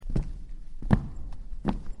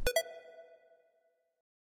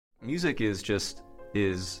music is just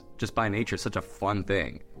by nature such a fun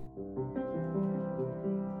thing.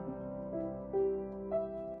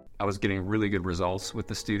 I was getting really good results with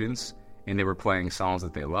the students, and they were playing songs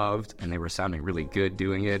that they loved, and they were sounding really good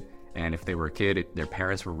doing it. And if they were a kid, their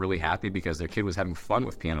parents were really happy because their kid was having fun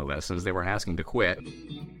with piano lessons. They weren't asking to quit.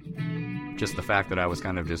 Just the fact that I was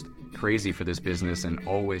kind of just crazy for this business and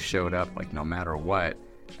always showed up, like, no matter what.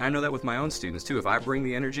 I know that with my own students, too. If I bring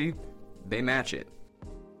the energy, they match it.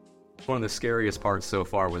 One of the scariest parts so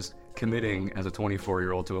far was committing as a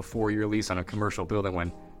 24-year-old to a 4-year lease on a commercial building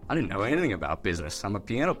when I didn't know anything about business. I'm a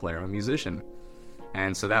piano player, I'm a musician.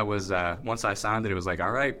 And so that was, once I signed it, it was like,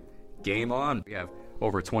 all right, game on. We have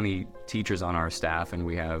over 20 teachers on our staff, and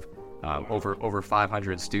we have over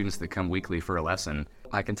 500 students that come weekly for a lesson.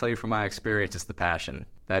 I can tell you from my experience, it's the passion.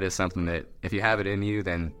 That is something that if you have it in you,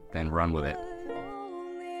 then run with it.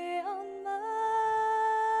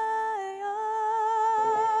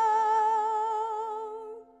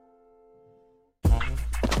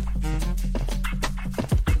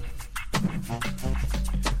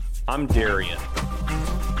 I'm Darian.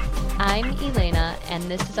 I'm Elena, and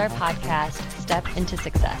this is our podcast, Step into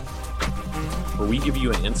Success, where we give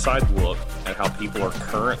you an inside look at how people are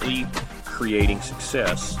currently creating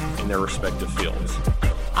success in their respective fields.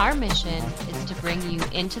 Our mission is to bring you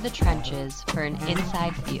into the trenches for an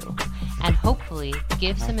inside view and hopefully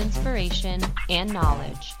give some inspiration and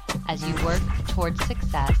knowledge as you work towards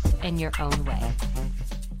success in your own way.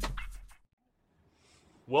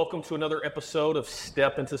 Welcome to another episode of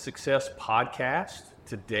Step into Success podcast.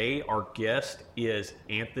 Today, our guest is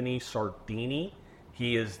Anthony Sardini.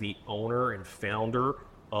 He is the owner and founder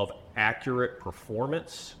of Accurate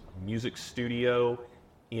Performance Music Studio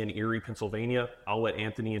in Erie, Pennsylvania. I'll let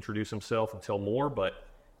Anthony introduce himself and tell more, but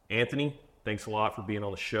Anthony, thanks a lot for being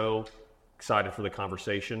on the show. Excited for the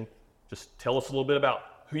conversation. Just tell us a little bit about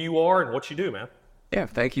who you are and what you do, man. Yeah,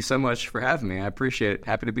 thank you so much for having me. I appreciate it.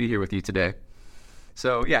 Happy to be here with you today.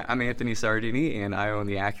 So yeah, I'm Anthony Sardini, and I own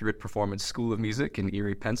the Accurate Performance School of Music in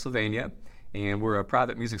Erie, Pennsylvania. And we're a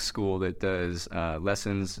private music school that does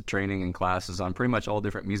lessons, training, and classes on pretty much all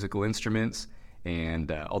different musical instruments and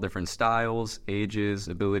all different styles, ages,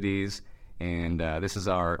 abilities. And this is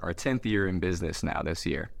our 10th year in business now this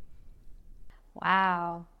year.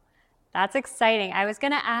 Wow, that's exciting. I was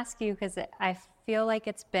going to ask you, because I feel like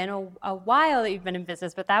it's been a while that you've been in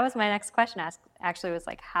business, but that was my next question. Actually was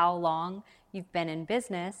like how long you've been in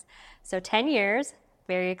business. So 10 years,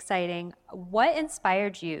 very exciting. What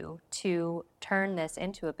inspired you to turn this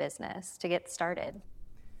into a business, to get started?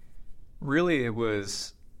 Really, it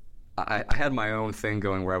was, I had my own thing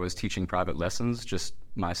going where I was teaching private lessons, just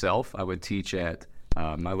myself. I would teach at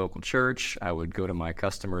my local church. I would go to my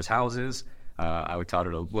customers' houses. I would taught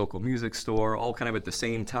at a local music store, all kind of at the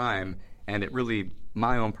same time. And it really,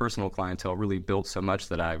 my own personal clientele really built so much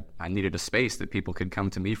that I needed a space that people could come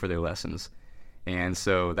to me for their lessons. And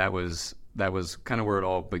so that was kind of where it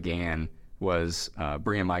all began, was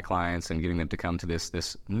bringing my clients and getting them to come to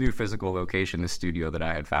this new physical location, this studio that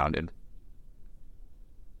I had founded.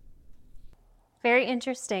 Very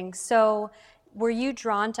interesting. So were you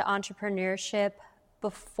drawn to entrepreneurship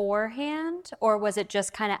beforehand, or was it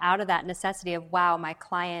just kind of out of that necessity of, wow, my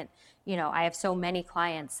client, I have so many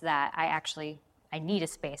clients that I need a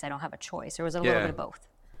space, I don't have a choice, or was it a little bit of both?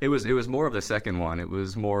 It was more of the second one. It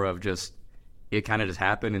was more of just, it kind of just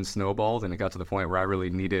happened and snowballed, and it got to the point where I really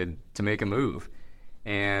needed to make a move.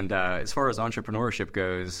 And as far as entrepreneurship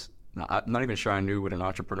goes, I'm not even sure I knew what an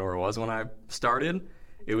entrepreneur was when I started.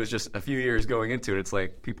 It was just a few years going into it. It's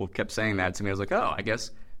like people kept saying that to me. I was like, oh, I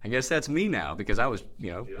guess that's me now, because I was,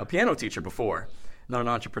 a piano teacher before, not an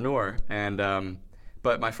entrepreneur. And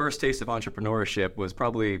but my first taste of entrepreneurship was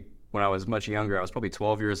probably when I was much younger. I was probably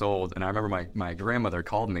 12 years old, and I remember my grandmother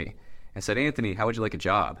called me and said, Anthony, how would you like a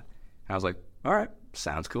job? And I was like, all right,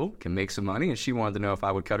 sounds cool, can make some money. And she wanted to know if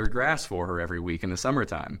I would cut her grass for her every week in the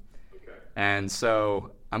summertime. Okay. And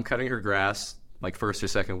so I'm cutting her grass like first or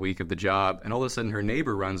second week of the job, and all of a sudden her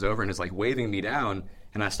neighbor runs over and is like waving me down,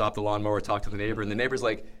 and I stop the lawnmower, talk to the neighbor, and the neighbor's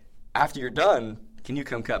like, after you're done, can you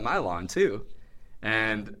come cut my lawn too?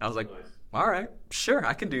 And I was like, all right, sure,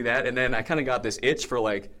 I can do that. And then I kind of got this itch for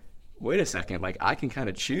like, wait a second, like I can kind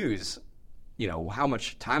of choose, how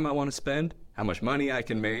much time I want to spend, how much money I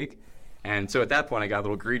can make. And so at that point I got a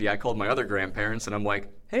little greedy. I called my other grandparents and I'm like,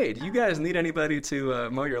 hey, do you guys need anybody to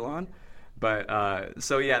mow your lawn? But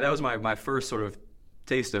so yeah, that was my first sort of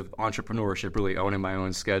taste of entrepreneurship, really owning my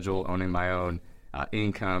own schedule, owning my own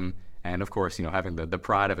income, and of course, having the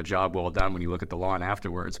pride of a job well done when you look at the lawn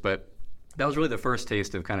afterwards. But that was really the first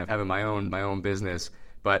taste of kind of having my own business.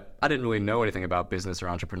 But I didn't really know anything about business or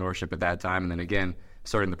entrepreneurship at that time. And then again,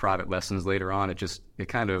 starting the private lessons later on, it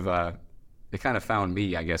kind of found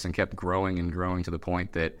me, I guess, and kept growing and growing to the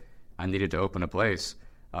point that I needed to open a place.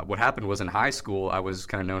 What happened was in high school, I was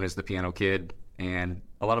kind of known as the piano kid, and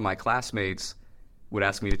a lot of my classmates would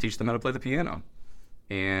ask me to teach them how to play the piano.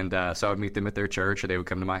 And so I would meet them at their church, or they would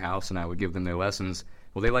come to my house, and I would give them their lessons.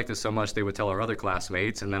 Well, they liked it so much, they would tell our other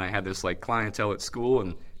classmates, and then I had this like clientele at school,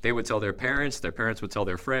 and they would tell their parents would tell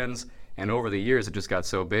their friends, and over the years, it just got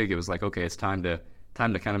so big, it was like, okay, it's time to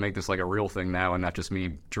kind of make this like a real thing now, and not just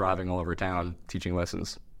me driving all over town teaching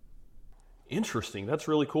lessons. Interesting. That's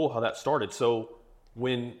really cool how that started. So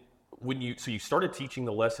when you started teaching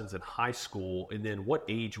the lessons in high school, and then what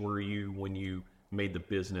age were you when you made the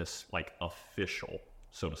business like official,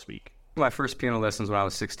 so to speak? My first piano lessons when I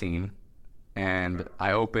was 16, and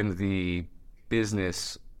I opened the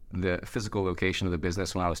business, the physical location of the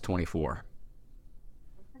business, when I was 24.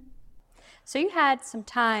 So you had some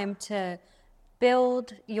time to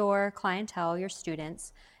build your clientele, your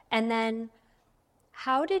students, and then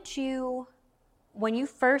how did you, when you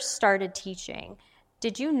first started teaching,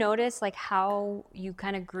 did you notice like how you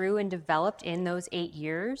kind of grew and developed in those 8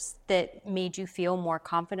 years that made you feel more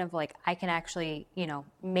confident of like, I can actually,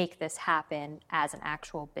 make this happen as an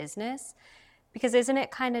actual business? Because isn't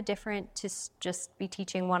it kind of different to just be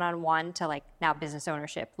teaching one-on-one to like now business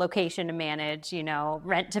ownership, location to manage,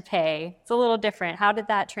 rent to pay? It's a little different. How did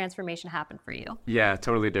that transformation happen for you? Yeah,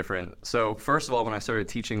 totally different. So first of all, when I started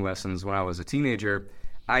teaching lessons when I was a teenager,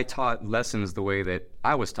 I taught lessons the way that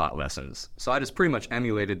I was taught lessons. So I just pretty much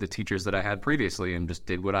emulated the teachers that I had previously and just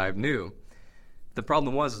did what I knew. The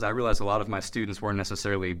problem was I realized a lot of my students weren't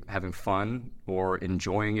necessarily having fun or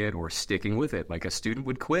enjoying it or sticking with it. Like a student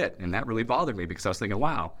would quit, and that really bothered me because I was thinking,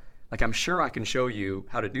 wow, like I'm sure I can show you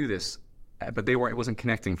how to do this, but it wasn't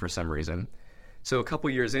connecting for some reason. So a couple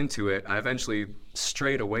years into it, I eventually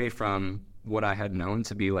strayed away from what I had known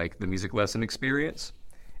to be like the music lesson experience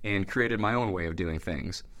and created my own way of doing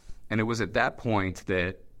things. And it was at that point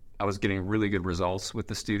that I was getting really good results with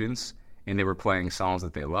the students, and they were playing songs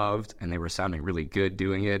that they loved, and they were sounding really good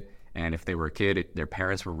doing it. And if they were a kid, their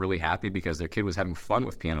parents were really happy because their kid was having fun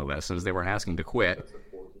with piano lessons. They weren't asking to quit.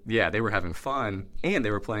 Yeah, they were having fun, and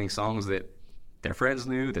they were playing songs that their friends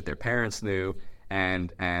knew, that their parents knew,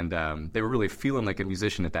 and they were really feeling like a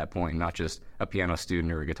musician at that point, not just a piano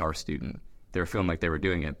student or a guitar student. They were feeling like they were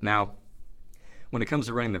doing it. Now, when it comes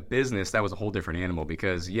to running the business, that was a whole different animal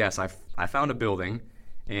because, yes, I found a building,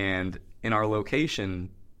 and in our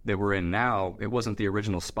location that we're in now, it wasn't the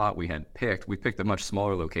original spot we had picked. We picked a much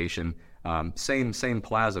smaller location, same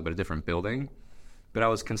plaza, but a different building. But I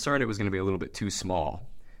was concerned it was going to be a little bit too small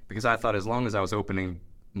because I thought as long as I was opening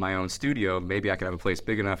my own studio, maybe I could have a place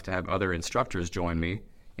big enough to have other instructors join me,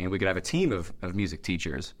 and we could have a team of music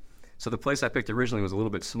teachers. So the place I picked originally was a little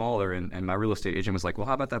bit smaller, and my real estate agent was like, well,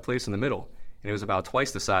 how about that place in the middle? And it was about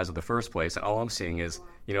twice the size of the first place, and all I'm seeing is,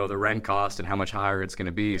 the rent cost and how much higher it's going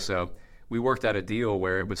to be. So we worked out a deal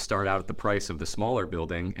where it would start out at the price of the smaller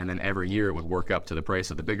building, and then every year it would work up to the price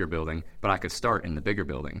of the bigger building, but I could start in the bigger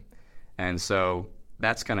building. And so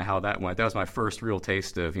that's kind of how that went. That was my first real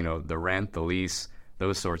taste of, the rent, the lease,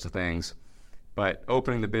 those sorts of things. But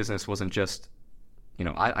opening the business wasn't just,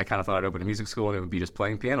 I kind of thought I'd open a music school and it would be just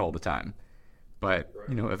playing piano all the time. But,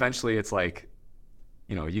 eventually it's like,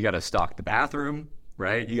 you got to stock the bathroom,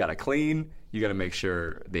 right? You got to clean. You got to make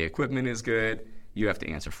sure the equipment is good. You have to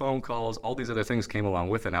answer phone calls. All these other things came along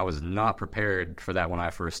with it, and I was not prepared for that when I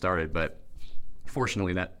first started. But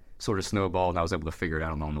fortunately, that sort of snowballed, and I was able to figure it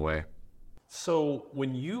out along the way. So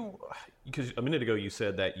because a minute ago you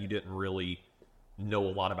said that you didn't really know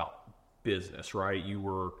a lot about business, right?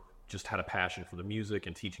 You just had a passion for the music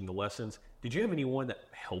and teaching the lessons. Did you have anyone that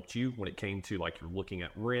helped you when it came to like you're looking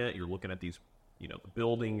at rent, you're looking at these, the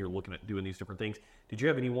building, you're looking at doing these different things? Did you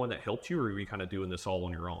have anyone that helped you, or were you kind of doing this all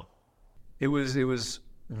on your own? It was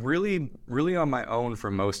really, really on my own for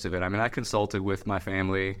most of it. I mean, I consulted with my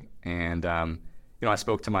family, and I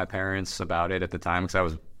spoke to my parents about it at the time because I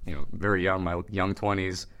was, very young, my young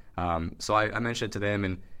 20s. So I mentioned it to them,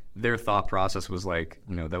 and their thought process was like,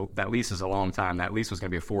 that lease is a long time. That lease was going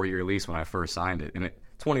to be a 4-year lease when I first signed it, and at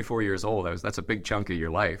 24 years old, that's a big chunk of your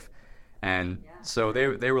life. And so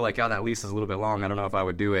they were like, oh, that lease is a little bit long. I don't know if I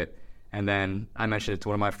would do it. And then I mentioned it to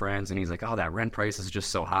one of my friends, and he's like, oh, that rent price is just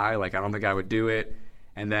so high. Like, I don't think I would do it.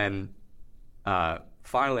 And then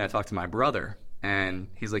finally I talked to my brother, and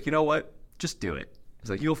he's like, you know what? Just do it. He's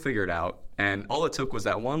like, you'll figure it out. And all it took was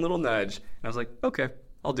that one little nudge. And I was like, okay,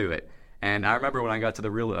 I'll do it. And I remember when I got to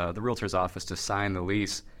the realtor's office to sign the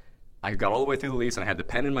lease, I got all the way through the lease, and I had the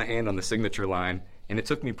pen in my hand on the signature line. And it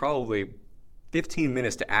took me probably 15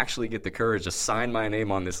 minutes to actually get the courage to sign my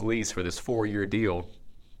name on this lease for this 4-year deal.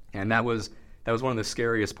 And that was one of the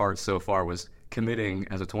scariest parts so far, was committing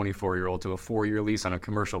as a 24-year-old to a 4-year lease on a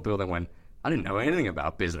commercial building when I didn't know anything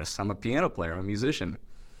about business. I'm a piano player, I'm a musician.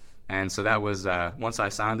 And so that was, once I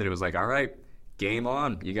signed it, it was like, all right, game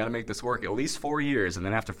on. You got to make this work at least 4 years. And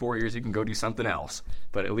then after 4 years, you can go do something else.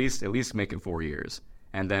 But at least make it 4 years.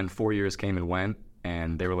 And then 4 years came and went,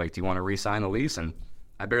 and they were like, do you want to re-sign the lease? And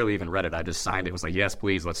I barely even read it. I just signed it. It was like, yes,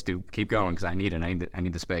 please, keep going, because I need it. I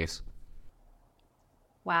need the space.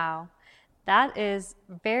 Wow. That is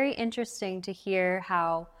very interesting to hear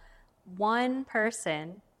how one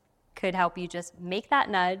person could help you just make that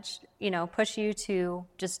nudge, push you to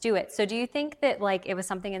just do it. So do you think that like it was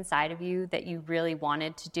something inside of you that you really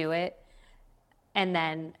wanted to do it, and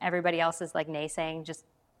then everybody else is like naysaying just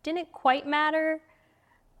didn't quite matter?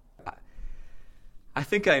 I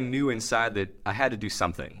think I knew inside that I had to do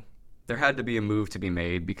something. There had to be a move to be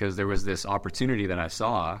made, because there was this opportunity that I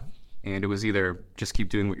saw, and it was either just keep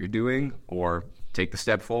doing what you're doing or take the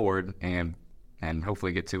step forward and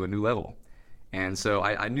hopefully get to a new level. And so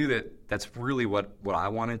I knew that that's really what I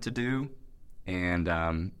wanted to do. And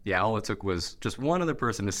all it took was just one other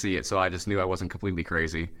person to see it. So I just knew I wasn't completely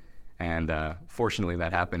crazy. And fortunately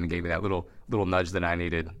that happened and gave me that little nudge that I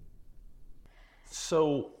needed.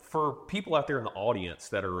 So for people out there in the audience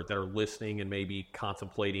that are listening and maybe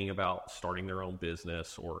contemplating about starting their own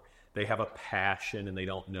business, or they have a passion and they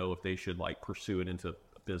don't know if they should like pursue it into a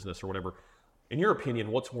business or whatever, in your opinion,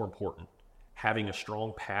 what's more important? Having a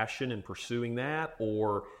strong passion and pursuing that,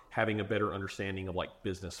 or having a better understanding of like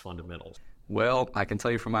business fundamentals? Well, I can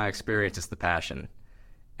tell you from my experience, it's the passion.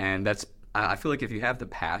 And I feel like if you have the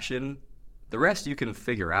passion, the rest you can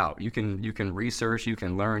figure out. You can research, you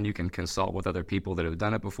can learn, you can consult with other people that have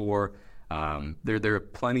done it before. There are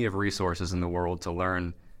plenty of resources in the world to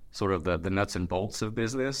learn sort of the nuts and bolts of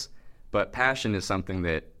business. But passion is something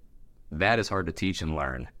that is hard to teach and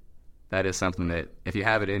learn. That is something that if you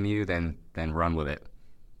have it in you, then run with it.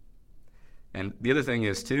 And the other thing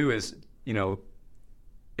is too is,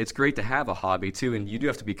 it's great to have a hobby too, and you do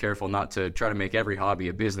have to be careful not to try to make every hobby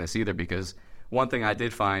a business either, because one thing I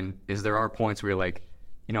did find is there are points where you're like,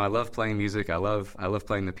 I love playing music, I love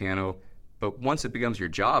playing the piano, but once it becomes your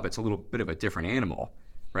job, it's a little bit of a different animal,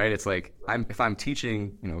 right? It's like if I'm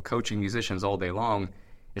teaching, coaching musicians all day long,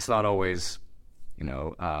 it's not always,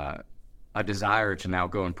 a desire to now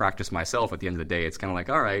go and practice myself at the end of the day. It's kind of like,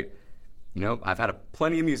 all right, I've had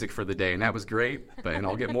plenty of music for the day, and that was great, and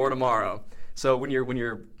I'll get more tomorrow. So when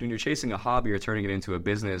you're chasing a hobby or turning it into a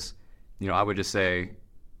business, I would just say,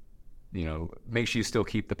 make sure you still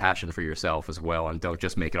keep the passion for yourself as well, and don't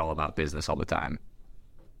just make it all about business all the time.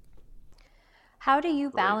 How do you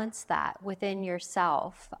balance that within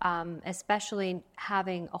yourself, especially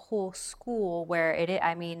having a whole school where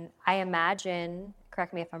I imagine,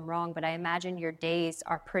 correct me if I'm wrong, but I imagine your days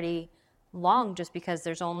are pretty long just because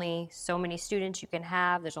there's only so many students you can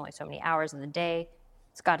have, there's only so many hours in the day.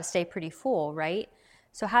 It's got to stay pretty full, right?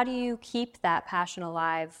 So how do you keep that passion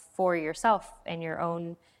alive for yourself and your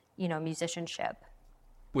own, musicianship?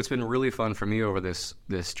 What's been really fun for me over this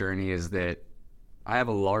journey is that I have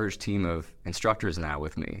a large team of instructors now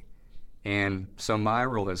with me. And so my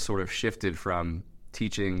role has sort of shifted from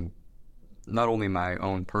teaching not only my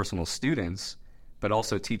own personal students, but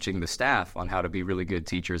also teaching the staff on how to be really good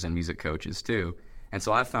teachers and music coaches too. And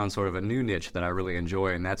so I've found sort of a new niche that I really enjoy,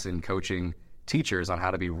 and that's in coaching teachers on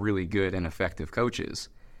how to be really good and effective coaches.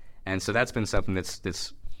 And so that's been something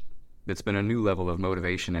that's been a new level of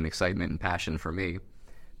motivation and excitement and passion for me.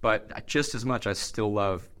 But just as much, I still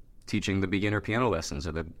love teaching the beginner piano lessons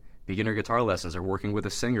or the beginner guitar lessons, or working with a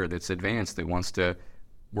singer that's advanced that wants to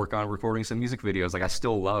work on recording some music videos. Like, I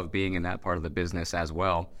still love being in that part of the business as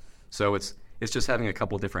well. So it's just having a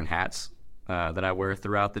couple different hats that I wear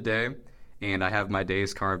throughout the day. And I have my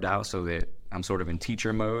days carved out so that I'm sort of in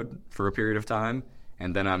teacher mode for a period of time,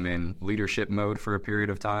 and then I'm in leadership mode for a period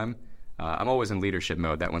of time. I'm always in leadership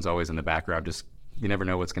mode. That one's always in the background. Just, you never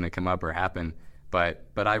know what's going to come up or happen. But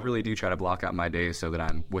I really do try to block out my days so that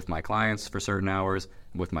I'm with my clients for certain hours,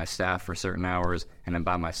 with my staff for certain hours, and then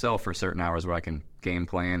by myself for certain hours where I can game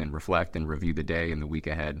plan and reflect and review the day and the week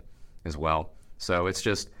ahead as well. So it's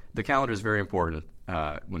just, the calendar is very important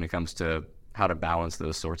when it comes to how to balance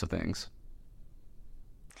those sorts of things.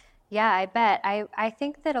 Yeah, I bet. I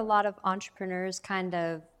think that a lot of entrepreneurs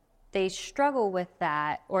they struggle with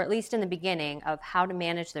that, or at least in the beginning, of how to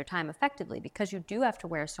manage their time effectively, because you do have to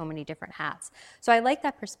wear so many different hats. So I like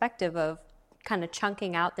that perspective of kind of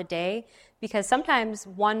chunking out the day, because sometimes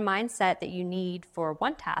one mindset that you need for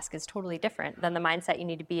one task is totally different than the mindset you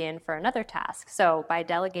need to be in for another task. So by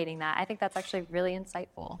delegating that, I think that's actually really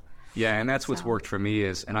insightful. Yeah, and that's what's worked for me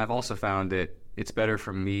and I've also found that it's better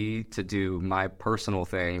for me to do my personal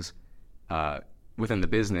things within the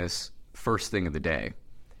business first thing of the day.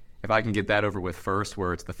 If I can get that over with first,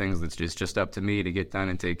 where it's the things that's just up to me to get done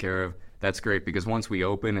and take care of, that's great, because once we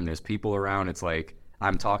open and there's people around, it's like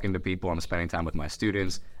I'm talking to people, I'm spending time with my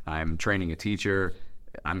students, I'm training a teacher,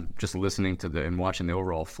 I'm just listening to and watching the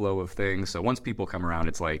overall flow of things. So once people come around,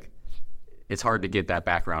 it's like it's hard to get that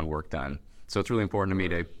background work done. So it's really important to me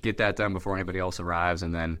to get that done before anybody else arrives,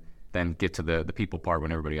 and then get to the people part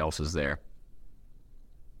when everybody else is there.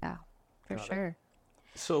 Yeah, for sure.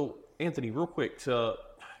 So Anthony, real quick,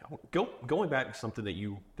 going back to something that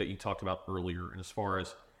you talked about earlier, and as far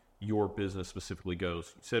as your business specifically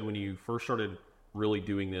goes, you said when you first started really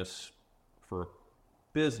doing this for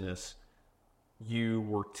business, you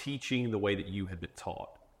were teaching the way that you had been taught,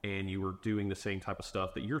 and you were doing the same type of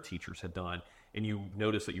stuff that your teachers had done, and you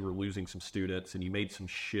noticed that you were losing some students, and you made some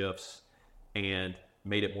shifts and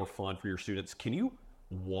made it more fun for your students. Can you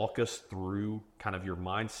walk us through kind of your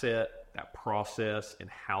mindset, that process, and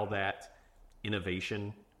how that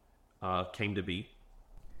innovation came to be?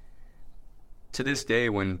 To this day,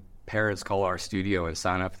 when parents call our studio and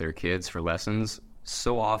sign up their kids for lessons,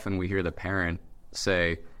 so often we hear the parent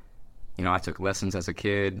say, you know, I took lessons as a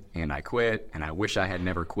kid and I quit, and I wish I had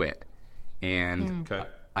never quit. And Okay.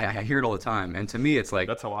 I hear it all the time. And to me, it's like,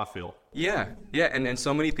 That's how I feel. yeah. And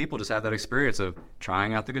so many people just have that experience of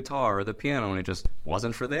trying out the guitar or the piano, and it just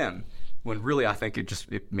wasn't for them. When really, I think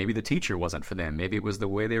maybe the teacher wasn't for them. Maybe it was the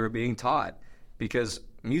way they were being taught, because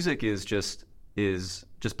music is just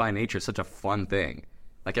by nature such a fun thing.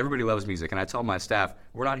 Like, everybody loves music, and I tell my staff,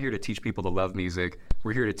 we're not here to teach people to love music.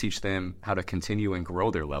 We're here to teach them how to continue and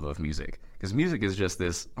grow their love of music, because music is just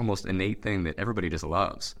this almost innate thing that everybody just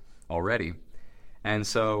loves already. And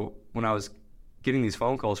so when I was getting these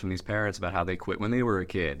phone calls from these parents about how they quit when they were a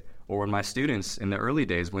kid, or when my students in the early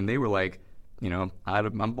days, when they were like, you know,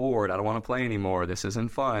 I'm bored, I don't want to play anymore, this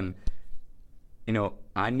isn't fun, you know,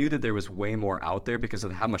 I knew that there was way more out there because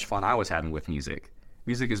of how much fun I was having with music.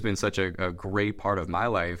 Music has been such a great part of my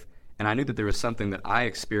life, and I knew that there was something that I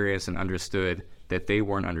experienced and understood that they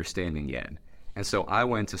weren't understanding yet. And so I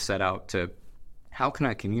went to set out to, how can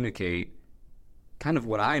I communicate kind of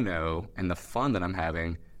what I know and the fun that I'm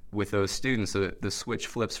having with those students, so that the switch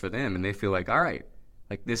flips for them and they feel like, all right,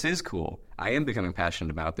 like, this is cool. I am becoming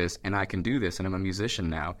passionate about this, and I can do this, and I'm a musician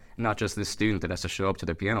now, and not just this student that has to show up to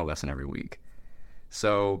the piano lesson every week.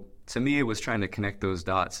 So to me, it was trying to connect those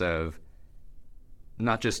dots of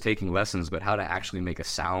not just taking lessons, but how to actually make a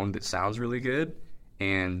sound that sounds really good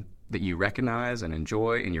and that you recognize and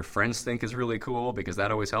enjoy and your friends think is really cool, because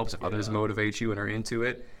that always helps if others motivate you and are into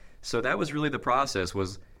it. So that was really the process.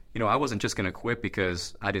 Was, you know, I wasn't just going to quit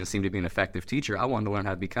because I didn't seem to be an effective teacher. I wanted to learn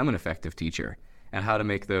how to become an effective teacher and how to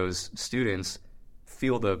make those students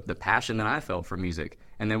feel the passion that I felt for music.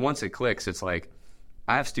 And then once it clicks, it's like,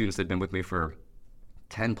 I have students that have been with me for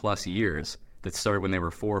 10 plus years that started when they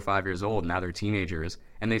were 4 or 5 years old. Now they're teenagers,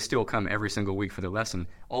 and they still come every single week for their lesson.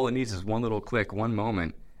 All it needs is one little click, one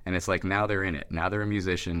moment, and it's like, now they're in it. Now they're a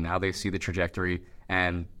musician. Now they see the trajectory,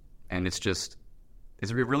 and it's just,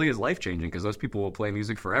 it really is life-changing, because those people will play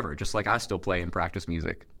music forever, just like I still play and practice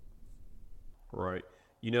music. Right.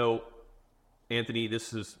 You know, Anthony,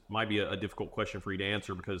 might be a difficult question for you to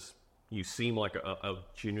answer, because you seem like a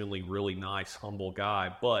genuinely really nice, humble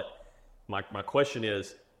guy. But my question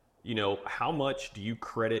is, you know, how much do you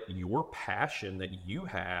credit your passion that you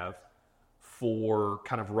have for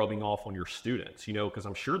kind of rubbing off on your students? You know, because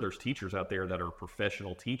I'm sure there's teachers out there that are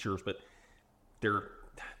professional teachers, but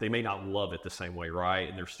they may not love it the same way, right?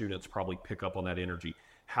 And their students probably pick up on that energy.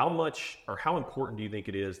 How much, or how important do you think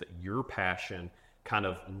it is that your passion kind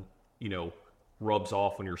of, you know, rubs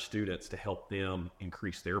off on your students to help them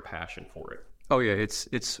increase their passion for it? Oh yeah,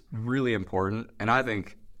 it's really important. And I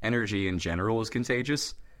think energy in general is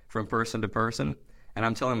contagious from person to person. And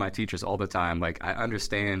I'm telling my teachers all the time, like, I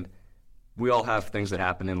understand we all have things that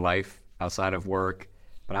happen in life outside of work,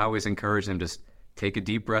 but I always encourage them to just take a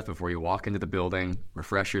deep breath before you walk into the building,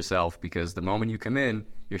 refresh yourself, because the moment you come in,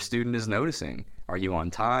 your student is noticing. Are you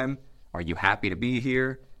on time? Are you happy to be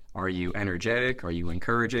here? Are you energetic? Are you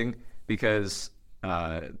encouraging? Because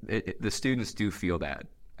the students do feel that.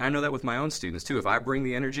 I know that with my own students too. If I bring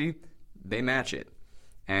the energy, they match it.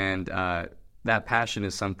 And that passion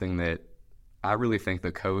is something that I really think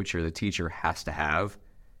the coach or the teacher has to have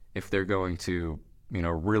if they're going to, you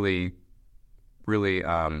know, really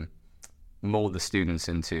mold the students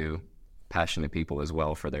into passionate people as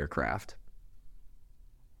well for their craft.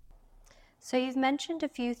 So you've mentioned a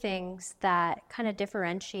few things that kind of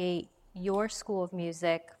differentiate your school of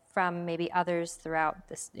music from maybe others throughout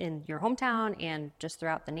this in your hometown and just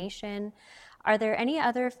throughout the nation. Are there any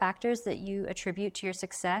other factors that you attribute to your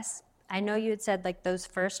success? I know you had said like those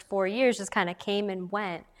first 4 years just kind of came and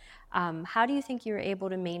went. How do you think you were able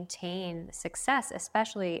to maintain success,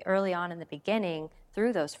 especially early on in the beginning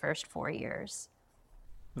through those first 4 years?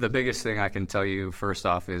 The biggest thing I can tell you first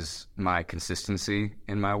off is my consistency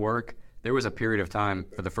in my work. There was a period of time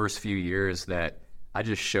for the first few years that I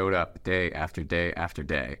just showed up day after day after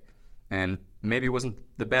day. And maybe it wasn't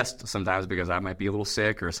the best sometimes because I might be a little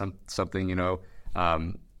sick or something,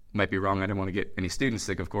 might be wrong. I didn't want to get any students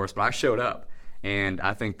sick, of course, but I showed up. And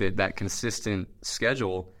I think that consistent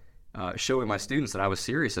schedule, showing my students that I was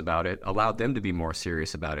serious about it, allowed them to be more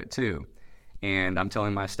serious about it too. And I'm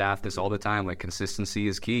telling my staff this all the time, like consistency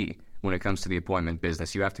is key when it comes to the appointment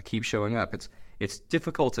business. You have to keep showing up. It's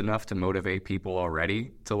difficult enough to motivate people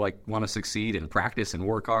already to like want to succeed and practice and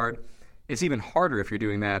work hard. It's even harder if you're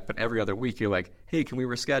doing that, but every other week you're like, hey, can we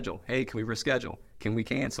reschedule? Hey, can we reschedule? Can we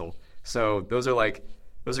cancel? So those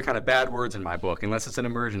are kind of bad words in my book. Unless it's an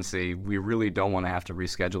emergency, we really don't want to have to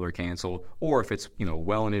reschedule or cancel, or if it's,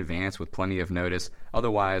 well in advance with plenty of notice.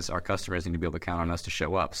 Otherwise, our customers need to be able to count on us to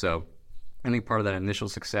show up. So I think part of that initial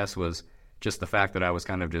success was just the fact that I was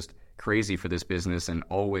kind of just crazy for this business and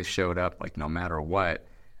always showed up, like no matter what.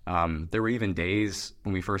 There were even days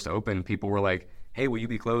when we first opened, people were like, hey, will you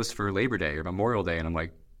be closed for Labor Day or Memorial Day? And I'm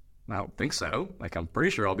like, I don't think so. Like, I'm pretty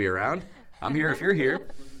sure I'll be around. I'm here if you're here.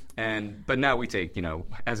 But now we take,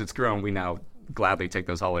 as it's grown, we now gladly take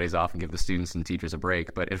those holidays off and give the students and teachers a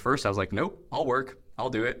break. But at first I was like, nope, I'll work. I'll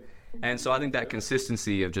do it. And so I think that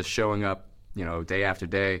consistency of just showing up, day after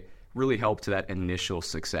day really helped to that initial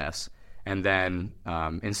success. And then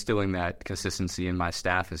instilling that consistency in my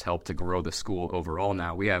staff has helped to grow the school overall.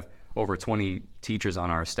 Now we have over 20 teachers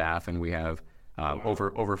on our staff, and we have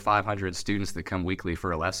over 500 students that come weekly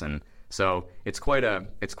for a lesson. So it's quite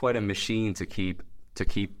a machine to keep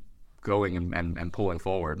going and pulling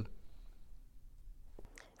forward.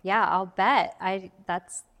 Yeah, I'll bet.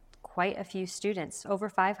 That's quite a few students. Over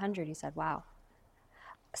 500, you said. Wow.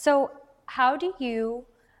 So how do you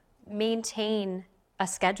maintain a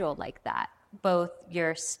schedule like that? Both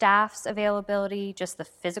your staff's availability, just the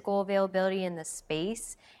physical availability in the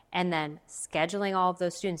space, and then scheduling all of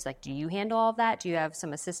those students. Like, do you handle all of that? Do you have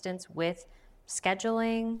some assistance with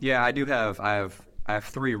scheduling? Yeah, I do have. I have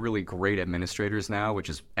 3 really great administrators now, which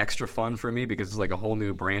is extra fun for me because it's like a whole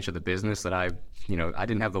new branch of the business that I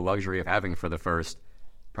didn't have the luxury of having for the first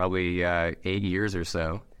probably 8 years or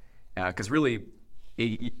so. Because really,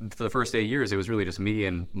 for the first 8 years, it was really just me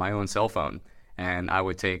and my own cell phone. And I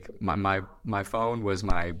would take my phone was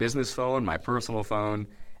my business phone, my personal phone.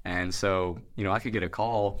 And so, I could get a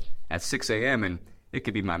call at 6 a.m. and it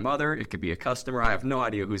could be my mother, it could be a customer. I have no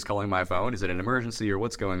idea who's calling my phone. Is it an emergency or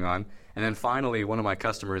what's going on? And then finally, one of my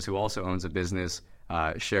customers who also owns a business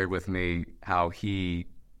shared with me how he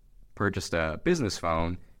purchased a business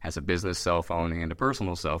phone, has a business cell phone and a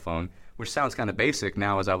personal cell phone, which sounds kind of basic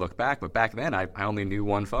now as I look back, but back then I only knew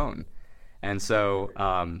one phone. And so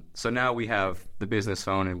now we have the business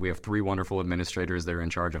phone, and we have 3 wonderful administrators that are in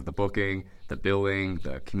charge of the booking, the billing,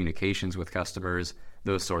 the communications with customers,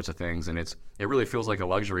 those sorts of things. And it really feels like a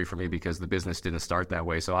luxury for me because the business didn't start that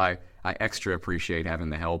way. So I extra appreciate having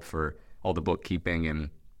the help for all the bookkeeping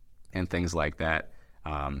and things like that.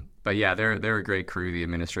 But yeah, they're a great crew, the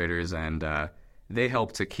administrators, and they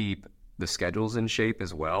help to keep the schedules in shape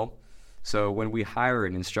as well. So when we hire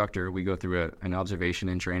an instructor, we go through an observation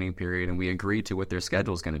and training period, and we agree to what their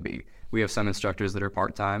schedule is going to be. We have some instructors that are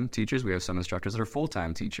part-time teachers. We have some instructors that are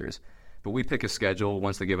full-time teachers. But we pick a schedule.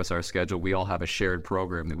 Once they give us our schedule, we all have a shared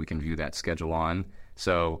program that we can view that schedule on.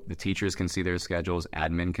 So the teachers can see their schedules,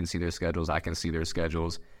 admin can see their schedules, I can see their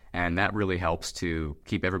schedules, and that really helps to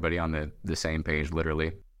keep everybody on the same page,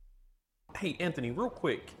 literally. Hey, Anthony, real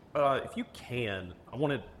quick, if you can, I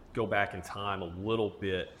want to go back in time a little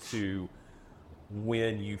bit to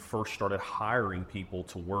when you first started hiring people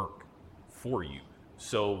to work for you.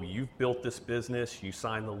 So you've built this business, you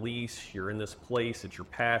signed the lease, you're in this place, it's your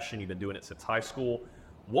passion, you've been doing it since high school.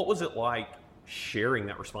 What was it like sharing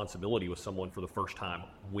that responsibility with someone for the first time?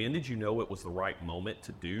 When did you know it was the right moment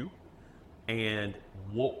to do? And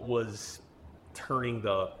what was turning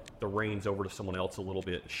the reins over to someone else a little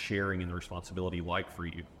bit, sharing in the responsibility like for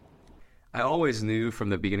you? I always knew from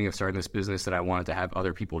the beginning of starting this business that I wanted to have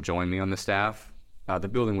other people join me on the staff. The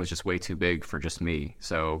building was just way too big for just me.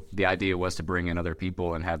 So the idea was to bring in other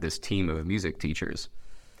people and have this team of music teachers.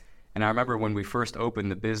 And I remember when we first opened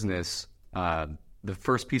the business, the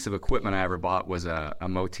first piece of equipment I ever bought was a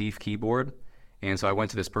Motif keyboard. And so I went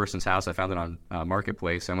to this person's house. I found it on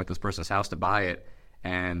Marketplace. I went to this person's house to buy it.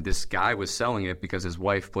 And this guy was selling it because his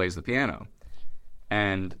wife plays the piano.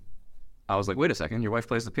 And I was like, wait a second, your wife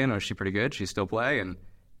plays the piano. Is she pretty good? She still play? And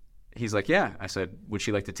he's like, yeah. I said, would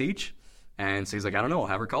she like to teach? And so he's like, I don't know. I'll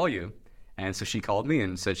have her call you. And so she called me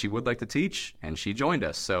and said she would like to teach, and she joined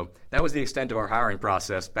us. So that was the extent of our hiring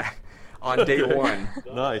process back on day one.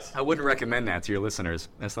 Nice. I wouldn't recommend that to your listeners.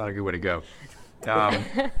 That's not a good way to go.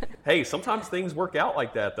 Hey, sometimes things work out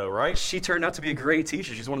like that, though, right? She turned out to be a great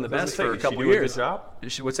teacher. She's one of the best for a couple years. years.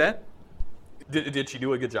 Did she do a good job? What's that? Did she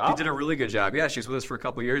do a good job? She did a really good job. Yeah, she was with us for a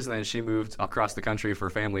couple of years, and then she moved across the country for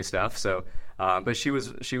family stuff. So, but she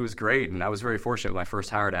was great, and I was very fortunate when I first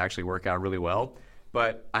hired to actually work out really well.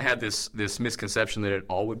 But I had this misconception that it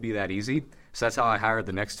all would be that easy. So that's how I hired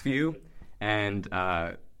the next few. And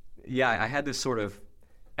I had this sort of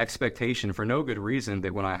expectation for no good reason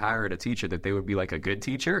that when I hired a teacher that they would be like a good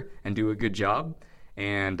teacher and do a good job.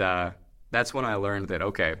 And that's when I learned that,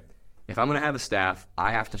 okay, if I'm going to have a staff,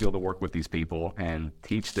 I have to be able to work with these people and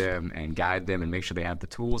teach them and guide them and make sure they have the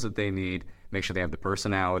tools that they need, make sure they have the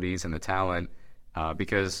personalities and the talent.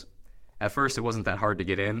 Because at first it wasn't that hard to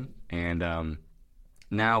get in, and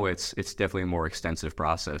now it's definitely a more extensive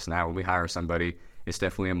process. Now when we hire somebody, it's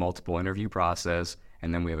definitely a multiple interview process,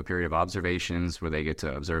 and then we have a period of observations where they get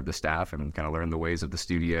to observe the staff and kind of learn the ways of the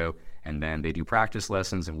studio, and then they do practice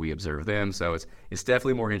lessons and we observe them. So it's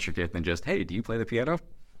definitely more intricate than just, hey, do you play the piano?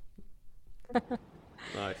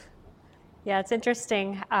 Nice. Yeah, it's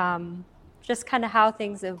interesting, just kind of how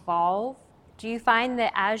things evolve. Do you find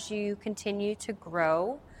that as you continue to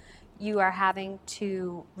grow, you are having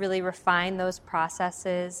to really refine those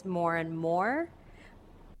processes more and more?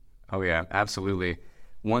 Oh, yeah, absolutely.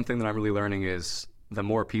 One thing that I'm really learning is the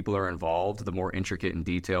more people are involved, the more intricate and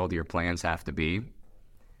detailed your plans have to be.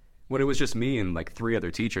 When it was just me and like 3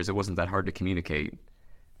 other teachers, it wasn't that hard to communicate.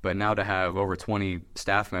 But now to have over 20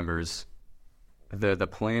 staff members, the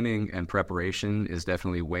planning and preparation is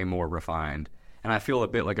definitely way more refined. And I feel a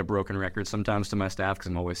bit like a broken record sometimes to my staff because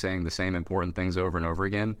I'm always saying the same important things over and over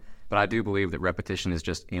again. But I do believe that repetition is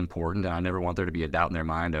just important, and I never want there to be a doubt in their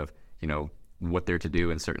mind of, what they're to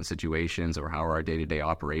do in certain situations or how our day-to-day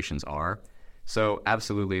operations are. So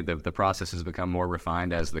absolutely, the process has become more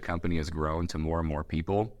refined as the company has grown to more and more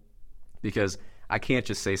people, because I can't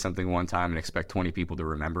just say something one time and expect 20 people to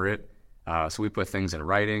remember it. So we put things in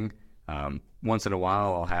writing. Once in a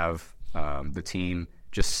while, I'll have the team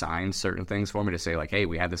just sign certain things for me to say like, hey,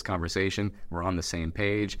 we had this conversation, we're on the same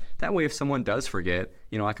page. That way, if someone does forget,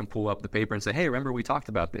 I can pull up the paper and say, hey, remember we talked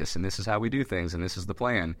about this, and this is how we do things, and this is the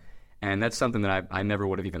plan. And that's something that I never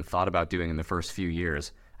would have even thought about doing in the first few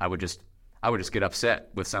years. I would just get upset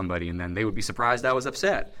with somebody, and then they would be surprised I was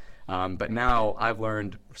upset. But now I've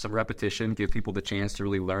learned some repetition, give people the chance to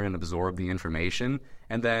really learn and absorb the information,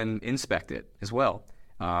 and then inspect it as well.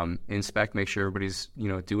 Inspect, make sure everybody's,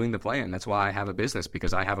 doing the plan. That's why I have a business,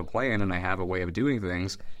 because I have a plan and I have a way of doing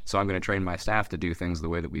things. So I'm going to train my staff to do things the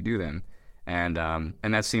way that we do them. And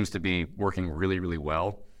that seems to be working really, really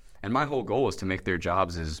well. And my whole goal is to make their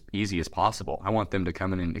jobs as easy as possible. I want them to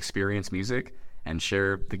come in and experience music and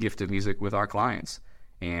share the gift of music with our clients.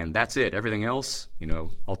 And that's it. Everything else,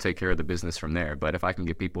 I'll take care of the business from there. But if I can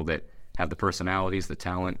get people that have the personalities, the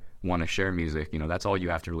talent, want to share music, that's all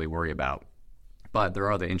you have to really worry about. But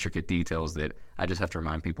there are the intricate details that I just have to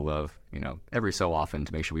remind people of, every so often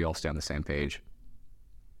to make sure we all stay on the same page.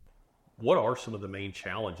 What are some of the main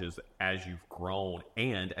challenges as you've grown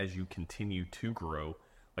and as you continue to grow,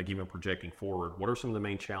 like even projecting forward? What are some of the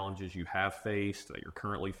main challenges you have faced, that you're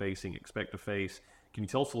currently facing, expect to face? Can you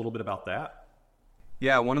tell us a little bit about that?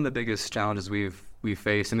 Yeah, one of the biggest challenges we've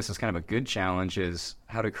faced, and this is kind of a good challenge, is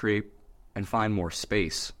how to create and find more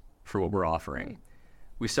space for what we're offering.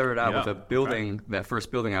 We started out with a building, that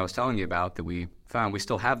first building I was telling you about that we found. We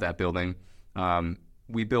still have that building.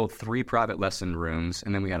 We built 3 private lesson rooms,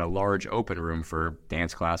 and then we had a large open room for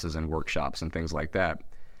dance classes and workshops and things like that.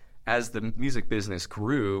 As the music business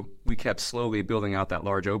grew, we kept slowly building out that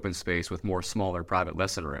large open space with more smaller private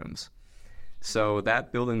lesson rooms. So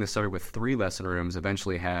that building that started with 3 lesson rooms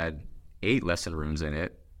eventually had 8 lesson rooms in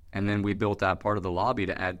it. And then we built out part of the lobby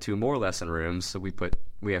to add 2 more lesson rooms. So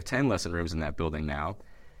we have 10 lesson rooms in that building now.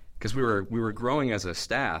 Because we were growing as a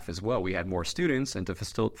staff as well. We had more students, and to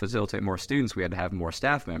facilitate more students, we had to have more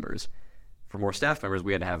staff members. For more staff members,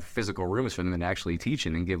 we had to have physical rooms for them to actually teach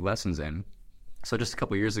in and give lessons in. So just a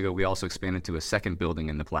couple of years ago, we also expanded to a second building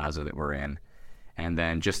in the plaza that we're in. And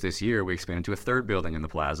then just this year, we expanded to a third building in the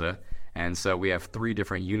plaza. And so we have 3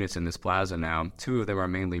 different units in this plaza now. 2 of them are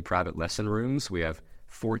mainly private lesson rooms. We have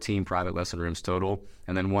 14 private lesson rooms total,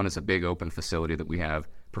 and then one is a big open facility that we have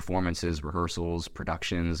performances, rehearsals,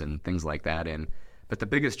 productions, and things like that in. But the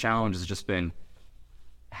biggest challenge has just been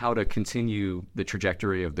how to continue the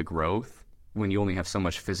trajectory of the growth when you only have so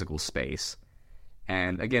much physical space.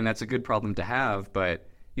 And again, that's a good problem to have, but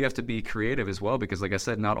you have to be creative as well, because like I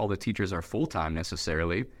said, not all the teachers are full-time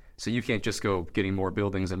necessarily. So you can't just go getting more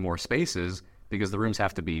buildings and more spaces, because the rooms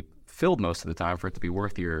have to be filled most of the time for it to be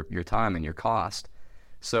worth your time and your cost.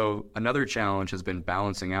 So another challenge has been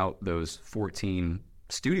balancing out those 14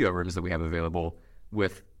 studio rooms that we have available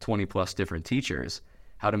with 20 plus different teachers,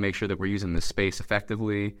 how to make sure that we're using the space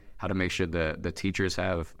effectively, how to make sure the teachers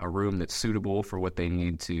have a room that's suitable for what they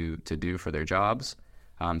need to do for their jobs.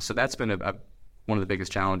 So that's been one of the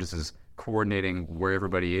biggest challenges, is coordinating where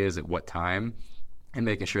everybody is at what time and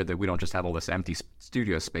making sure that we don't just have all this empty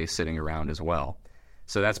studio space sitting around as well.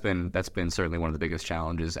 So that's been certainly one of the biggest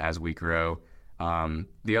challenges as we grow.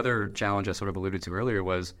 The other challenge I sort of alluded to earlier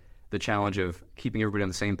was the challenge of keeping everybody on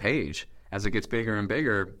the same page. As it gets bigger and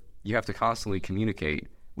bigger, you have to constantly communicate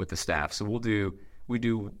with the staff. So we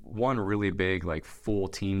do one really big, like, full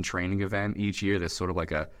team training event each year that's sort of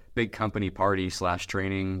like a big company party /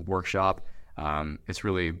 training workshop. It's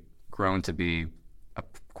really grown to be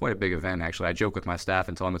quite a big event, actually. I joke with my staff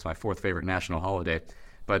and tell them it's my 4th favorite national holiday.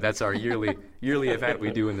 But that's our yearly event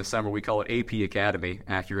we do in the summer. We call it AP Academy,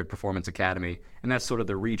 Accurate Performance Academy. And that's sort of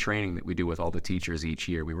the retraining that we do with all the teachers each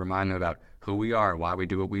year. We remind them about who we are, why we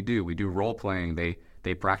do what we do. We do role playing.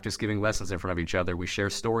 They practice giving lessons in front of each other. We share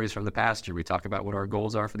stories from the past year. We talk about what our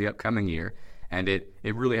goals are for the upcoming year. And it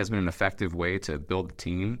really has been an effective way to build the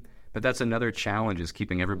team. But that's another challenge, is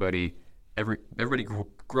keeping everybody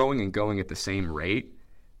growing and going at the same rate.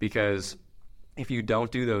 Because if you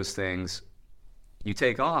don't do those things, you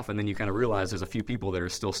take off, and then you kind of realize there's a few people that are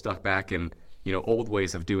still stuck back in, old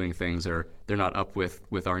ways of doing things, or they're not up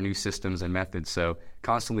with our new systems and methods. So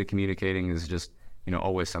constantly communicating is just,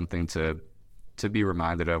 always something to be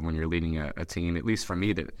reminded of when you're leading a team, at least for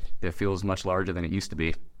me, that feels much larger than it used to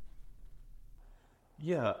be.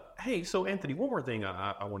 Yeah. Hey, so Anthony, one more thing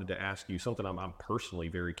I wanted to ask you, something I'm personally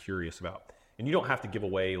very curious about. And you don't have to give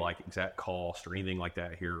away like exact cost or anything like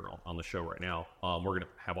that here on the show right now. We're going to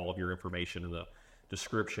have all of your information in the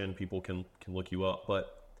description. People can look you up.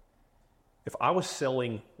 But if I was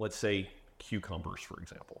selling, let's say, cucumbers, for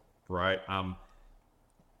example, right?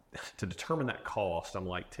 To determine that cost, I'm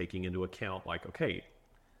like taking into account, like, okay,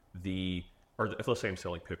 if let's say I'm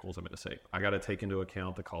selling pickles, I'm going to say, I got to take into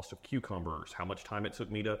account the cost of cucumbers, how much time it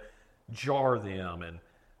took me to jar them and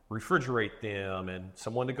refrigerate them, and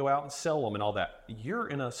someone to go out and sell them and all that. You're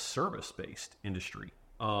in a service-based industry.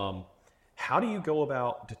 How do you go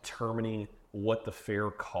about determining what the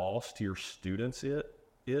fair cost to your students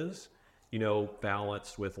is?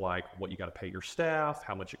 Balanced with like what you got to pay your staff,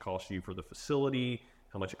 how much it costs you for the facility,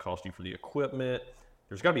 how much it costs you for the equipment.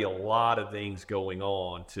 There's got to be a lot of things going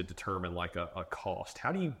on to determine like a cost.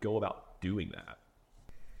 How do you go about doing that?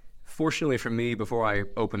 Fortunately for me, before I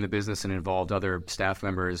opened the business and involved other staff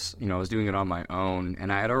members, I was doing it on my own,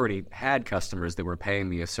 and I had already had customers that were paying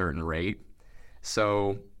me a certain rate.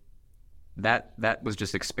 So that was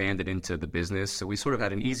just expanded into the business. So we sort of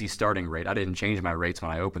had an easy starting rate. I didn't change my rates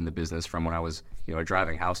when I opened the business from when I was,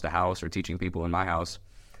 driving house to house or teaching people in my house.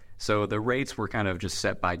 So the rates were kind of just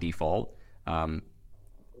set by default,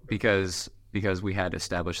 because we had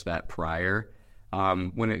established that prior.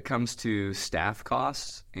 When it comes to staff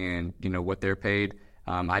costs and what they're paid,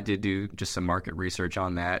 I did do just some market research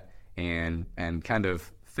on that and kind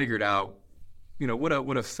of figured out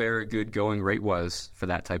what a fair, good going rate was for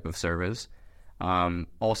that type of service.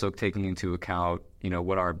 Also taking into account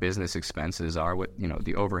what our business expenses are, what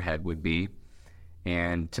the overhead would be,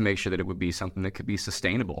 and to make sure that it would be something that could be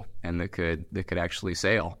sustainable and that could actually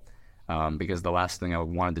sail. Because the last thing I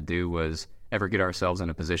wanted to do was ever get ourselves in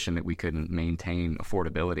a position that we couldn't maintain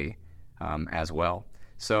affordability as well.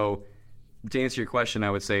 So to answer your question, I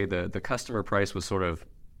would say the customer price was sort of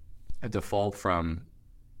a default from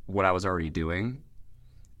what I was already doing.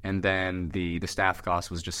 And then the staff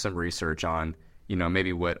cost was just some research on,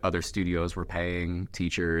 maybe what other studios were paying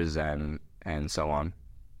teachers and so on.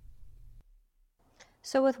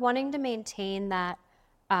 So with wanting to maintain that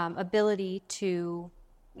ability to,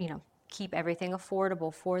 keep everything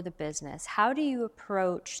affordable for the business, how do you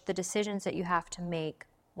approach the decisions that you have to make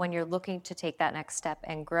when you're looking to take that next step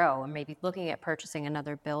and grow, and maybe looking at purchasing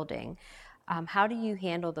another building? How do you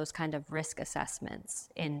handle those kind of risk assessments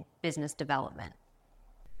in business development?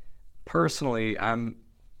 Personally, I'm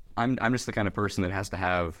just the kind of person that has to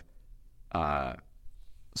have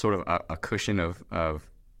sort of a cushion of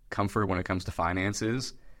comfort when it comes to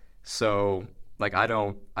finances. So like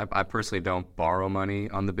I personally don't borrow money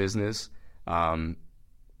on the business.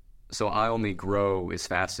 So I only grow as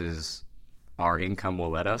fast as our income will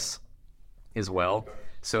let us as well.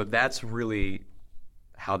 So that's really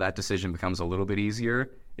how that decision becomes a little bit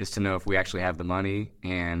easier, is to know if we actually have the money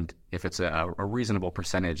and if it's a reasonable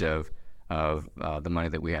percentage of the money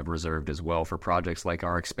that we have reserved as well for projects like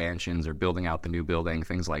our expansions or building out the new building,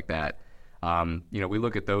 things like that. We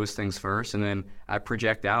look at those things first, and then I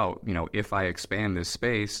project out, if I expand this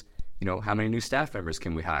space, how many new staff members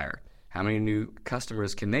can we hire? How many new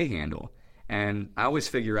customers can they handle? And I always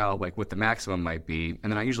figure out like what the maximum might be,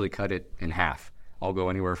 and then I usually cut it in half. I'll go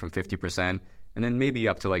anywhere from 50% and then maybe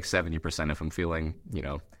up to like 70% if I'm feeling,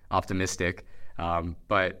 optimistic.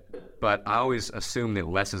 But I always assume that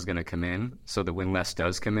less is going to come in, so that when less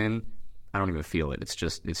does come in, I don't even feel it. It's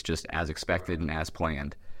just as expected and as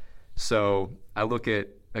planned. So I look at,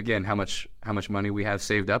 again, how much money we have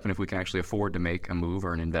saved up and if we can actually afford to make a move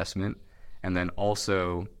or an investment. And then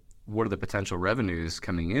also, what are the potential revenues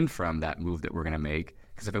coming in from that move that we're going to make?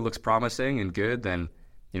 Because if it looks promising and good, then,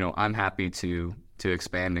 I'm happy to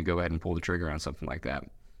expand and go ahead and pull the trigger on something like that.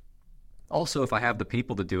 Also, if I have the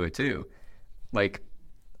people to do it too, like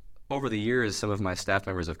over the years, some of my staff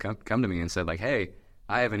members have come to me and said like, hey,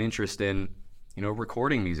 I have an interest in,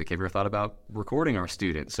 recording music. Have you ever thought about recording our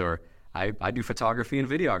students? Or I do photography and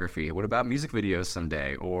videography. What about music videos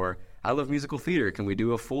someday? Or I love musical theater. Can we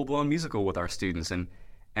do a full-blown musical with our students? And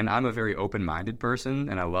I'm a very open-minded person,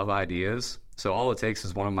 and I love ideas. So all it takes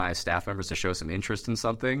is one of my staff members to show some interest in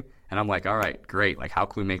something, and I'm like, all right, great. Like, how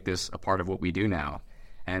can we make this a part of what we do now?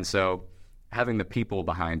 And so having the people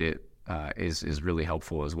behind it is really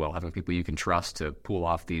helpful as well. Having people you can trust to pull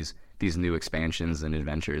off these new expansions and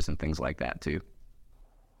adventures and things like that too.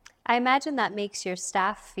 I imagine that makes your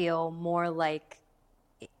staff feel more like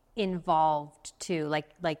involved too,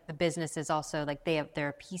 like the business is also like they're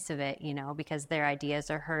a piece of it, because their ideas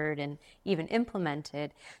are heard and even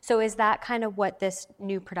implemented. So is that kind of what this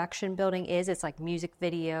new production building is? It's like music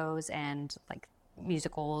videos and like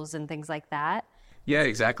musicals and things like that? Yeah,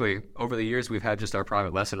 exactly. Over the years, we've had just our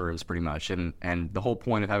private lesson rooms pretty much. And the whole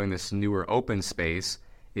point of having this newer open space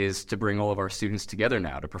is to bring all of our students together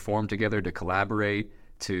now, to perform together, to collaborate,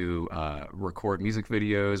 to record music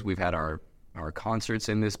videos. We've had our concerts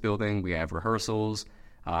in this building. We have rehearsals.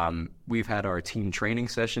 We've had our team training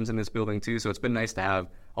sessions in this building too. So it's been nice to have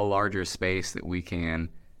a larger space that we can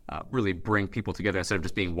really bring people together instead of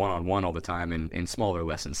just being one-on-one all the time in smaller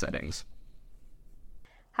lesson settings.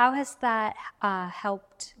 How has that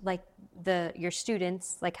helped your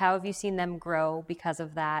students? Like, how have you seen them grow because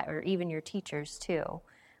of that, or even your teachers too,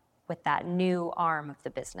 with that new arm of the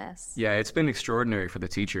business? Yeah, it's been extraordinary for the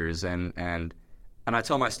teachers, and I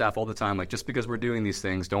tell my staff all the time, like, just because we're doing these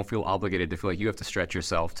things, don't feel obligated to feel like you have to stretch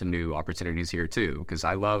yourself to new opportunities here too. Because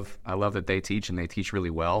I love that they teach, and they teach really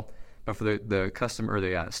well. But for the customer or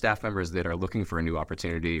the staff members that are looking for a new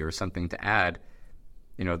opportunity or something to add,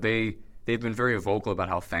 they've been very vocal about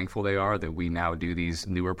how thankful they are that we now do these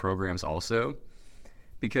newer programs also,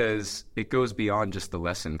 because it goes beyond just the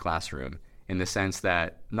lesson classroom, in the sense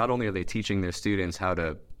that not only are they teaching their students how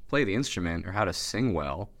to play the instrument or how to sing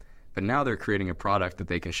well, but now they're creating a product that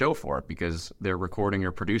they can show for it, because they're recording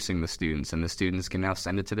or producing the students, and the students can now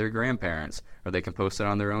send it to their grandparents, or they can post it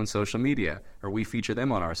on their own social media, or we feature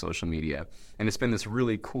them on our social media. And it's been this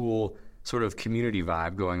really cool sort of community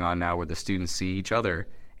vibe going on now, where the students see each other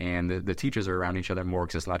and the teachers are around each other more,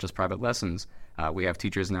 because it's not just private lessons. We have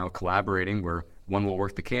teachers now collaborating, where one will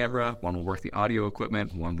work the camera, one will work the audio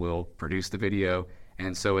equipment, one will produce the video.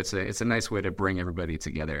 And so it's a nice way to bring everybody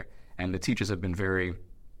together. And the teachers have been very,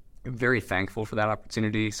 very thankful for that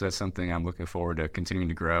opportunity. So that's something I'm looking forward to continuing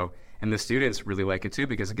to grow. And the students really like it too,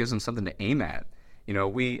 because it gives them something to aim at.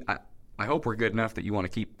 I hope we're good enough that you want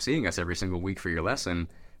to keep seeing us every single week for your lesson,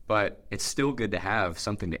 but it's still good to have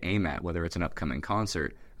something to aim at, whether it's an upcoming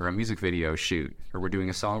concert or a music video shoot, or we're doing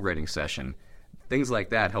a songwriting session. Things like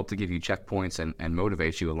that help to give you checkpoints and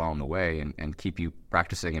motivate you along the way and keep you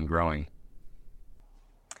practicing and growing.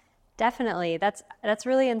 Definitely. That's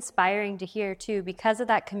really inspiring to hear too, because of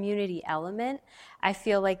that community element. I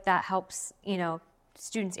feel like that helps,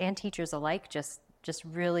 students and teachers alike just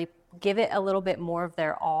really give it a little bit more of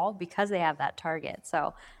their all, because they have that target.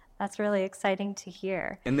 So that's really exciting to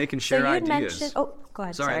hear. And they can share ideas. Oh, go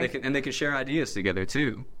ahead. Sorry. They can share ideas together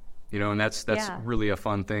too. And that's really a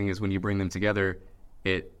fun thing, is when you bring them together,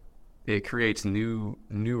 it creates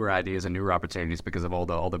newer ideas and newer opportunities because of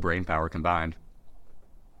all the brain power combined.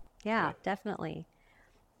 Yeah, definitely.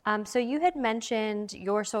 So you had mentioned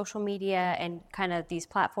your social media and kind of these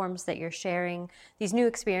platforms that you're sharing these new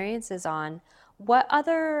experiences on. What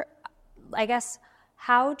other I guess,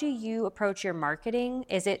 how do you approach your marketing?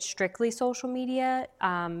 Is it strictly social media?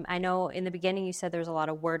 I know in the beginning you said there's a lot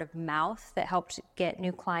of word of mouth that helped get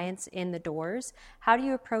new clients in the doors. How do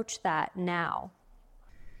you approach that now?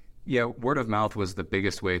 Yeah, word of mouth was the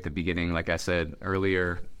biggest way at the beginning. Like I said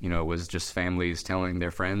earlier, it was just families telling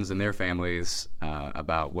their friends and their families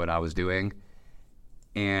about what I was doing.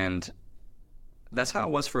 And that's how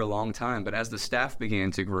it was for a long time. But as the staff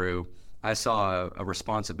began to grow, I saw a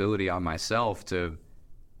responsibility on myself to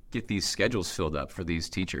get these schedules filled up for these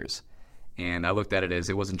teachers. And I looked at it as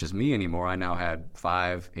it wasn't just me anymore. I now had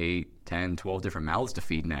 5, 8, 10, 12 different mouths to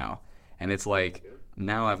feed now. And it's like,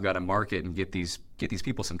 now I've got to market and get these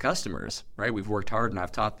people some customers, right? We've worked hard and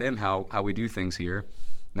I've taught them how we do things here.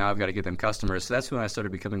 Now I've got to get them customers. So that's when I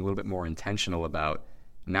started becoming a little bit more intentional about,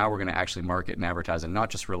 now we're going to actually market and advertise and not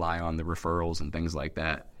just rely on the referrals and things like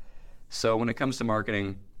that. So when it comes to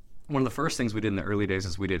marketing, one of the first things we did in the early days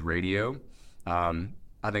is we did radio.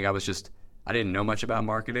 I think I didn't know much about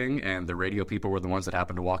marketing, and the radio people were the ones that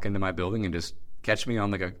happened to walk into my building and just catch me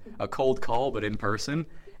on like a cold call, but in person.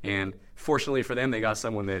 And fortunately for them, they got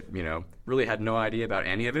someone that, really had no idea about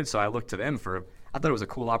any of it. So I looked to them I thought it was a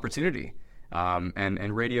cool opportunity.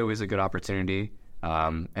 And radio is a good opportunity.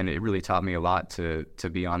 And it really taught me a lot to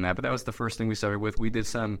be on that. But that was the first thing we started with. We did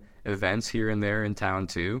some events here and there in town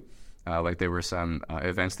too. Like there were some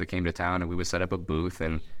events that came to town, and we would set up a booth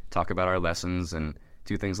and talk about our lessons and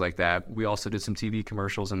do things like that. We also did some TV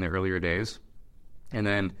commercials in the earlier days. And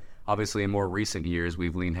then obviously in more recent years,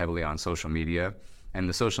 we've leaned heavily on social media. And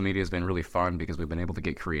the social media has been really fun because we've been able to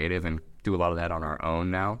get creative and do a lot of that on our own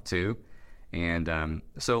now too. And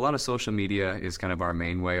so a lot of social media is kind of our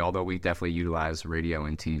main way, although we definitely utilize radio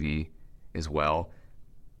and TV as well.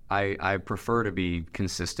 I prefer to be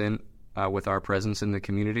consistent with our presence in the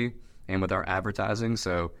community and with our advertising.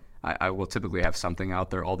 So I will typically have something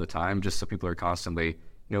out there all the time, just so people are constantly,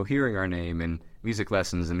 hearing our name and music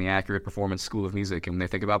lessons and the Accurate Performance School of Music. And when they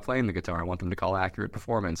think about playing the guitar, I want them to call Accurate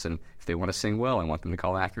Performance. And if they want to sing well, I want them to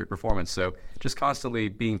call Accurate Performance. So just constantly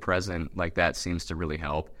being present like that seems to really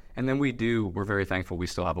help. And then we're very thankful we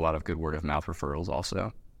still have a lot of good word of mouth referrals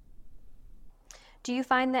also. Do you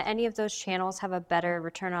find that any of those channels have a better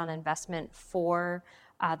return on investment for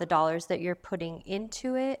the dollars that you're putting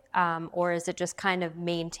into it? Or is it just kind of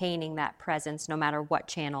maintaining that presence no matter what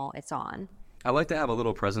channel it's on? I like to have a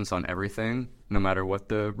little presence on everything, no matter what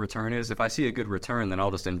the return is. If I see a good return, then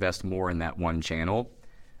I'll just invest more in that one channel.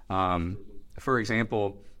 For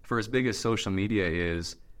example, for as big as social media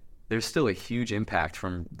is, there's still a huge impact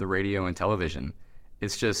from the radio and television.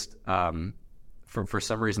 It's just, for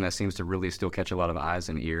some reason, that seems to really still catch a lot of eyes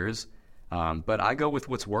and ears. But I go with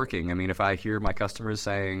what's working. I mean, if I hear my customers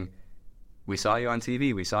saying, we saw you on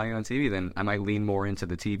TV, then I might lean more into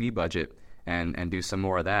the TV budget and do some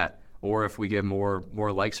more of that. Or if we get more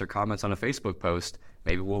likes or comments on a Facebook post,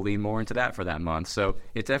 maybe we'll lean more into that for that month. So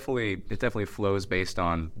it definitely flows based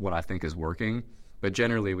on what I think is working. But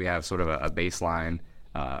generally, we have sort of a baseline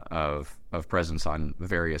of presence on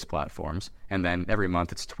various platforms, and then every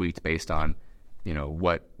month it's tweaked based on,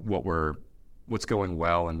 what's going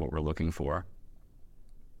well and what we're looking for.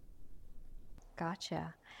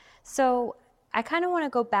 Gotcha. So I kind of want to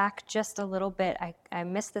go back just a little bit. I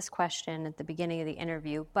missed this question at the beginning of the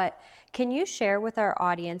interview, but can you share with our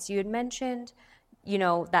audience, you had mentioned,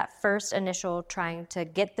 that first initial trying to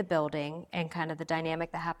get the building and kind of the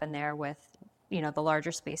dynamic that happened there with, the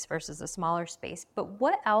larger space versus the smaller space. But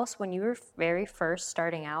what else, when you were very first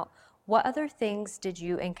starting out, what other things did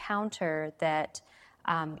you encounter that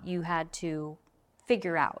you had to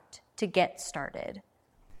figure out to get started?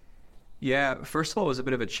 Yeah, first of all, it was a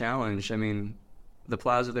bit of a challenge. I mean, the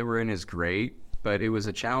plaza they were in is great, but it was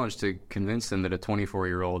a challenge to convince them that a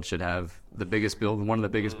 24-year-old should have one of the biggest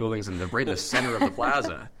buildings right in the center of the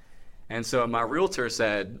plaza. And so my realtor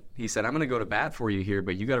said, I'm going to go to bat for you here,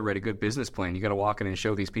 but you got to write a good business plan. You got to walk in and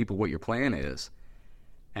show these people what your plan is.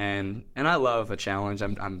 And I love a challenge.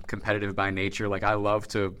 I'm competitive by nature. Like, I love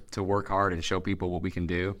to work hard and show people what we can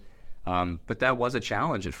do. But that was a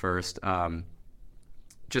challenge at first.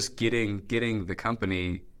 Just getting the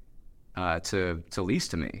company to lease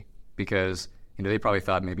to me, because they probably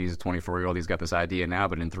thought maybe he's a 24-year-old, he's got this idea now,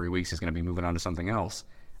 but in 3 weeks he's going to be moving on to something else.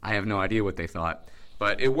 I have no idea what they thought,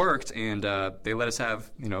 but it worked, and they let us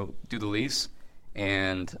do the lease.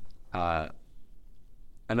 And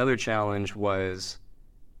another challenge was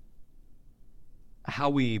how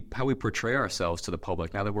we portray ourselves to the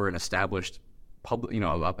public now that we're an established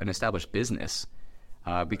an established business.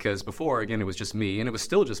 Because before, again, it was just me, and it was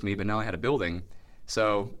still just me, but now I had a building.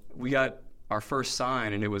 So we got our first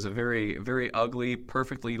sign, and it was a very, very ugly,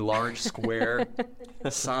 perfectly large square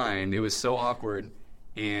sign. It was so awkward,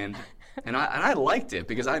 and I liked it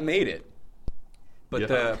because I made it.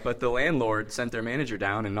 But the landlord sent their manager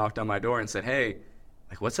down and knocked on my door and said, "Hey,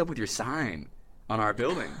 like, what's up with your sign on our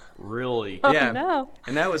building?" Really? Yeah. Oh, no.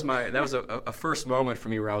 And that was a first moment for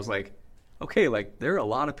me where I was like, okay, like, there are a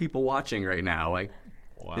lot of people watching right now. Like,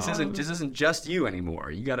 Wow. this isn't just you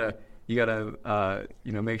anymore. You gotta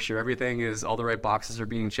make sure all the right boxes are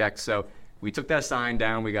being checked. So we took that sign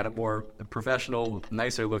down. We got a more professional,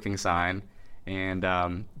 nicer looking sign. And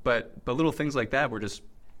but little things like that were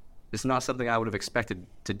it's not something I would have expected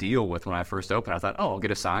to deal with when I first opened. I thought, oh, I'll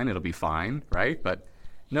get a sign, it'll be fine, right? But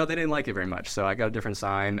no, they didn't like it very much. So I got a different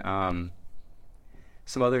sign.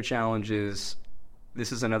 Some other challenges.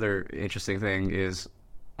 This is another interesting thing is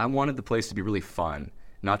I wanted the place to be really fun,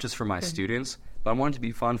 not just for my students, but I wanted it to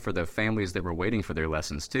be fun for the families that were waiting for their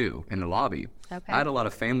lessons too in the lobby. Okay. I had a lot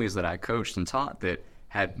of families that I coached and taught that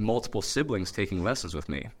had multiple siblings taking lessons with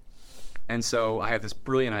me. And so I had this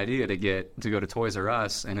brilliant idea to go to Toys R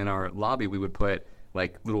Us, and in our lobby we would put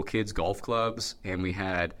like little kids golf clubs, and we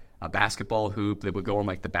had a basketball hoop that would go on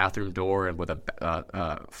like the bathroom door and with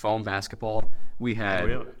a foam basketball. We had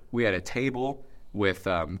a table with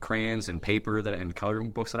crayons and paper and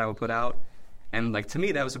coloring books that I would put out. And like to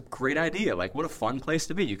me that was a great idea. Like, what a fun place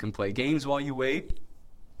to be. You can play games while you wait.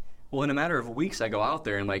 Well, in a matter of weeks I go out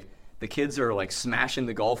there and like the kids are like smashing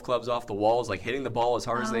the golf clubs off the walls, like hitting the ball as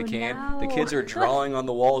hard as they can. No. The kids are drawing on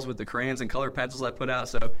the walls with the crayons and color pencils I put out.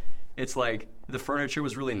 So it's like the furniture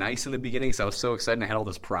was really nice in the beginning, so I was so excited and I had all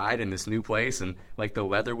this pride in this new place, and like the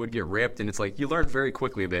leather would get ripped, and it's like you learned very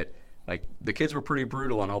quickly that like the kids were pretty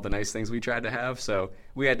brutal on all the nice things we tried to have. So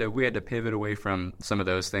we had to pivot away from some of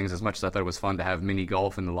those things. As much as I thought it was fun to have mini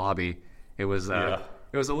golf in the lobby, it was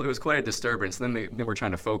quite a disturbance. Then we're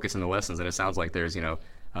trying to focus in the lessons, and it sounds like there's a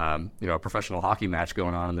professional hockey match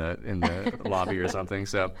going on in the lobby or something.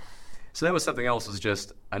 So that was something else. Was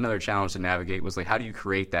just another challenge to navigate. Was like, how do you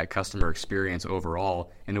create that customer experience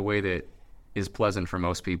overall in a way that is pleasant for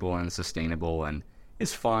most people and sustainable and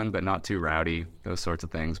is fun but not too rowdy, those sorts of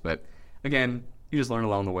things. But again, you just learn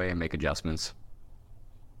along the way and make adjustments.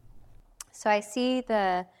 So I see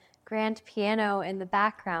the grand piano in the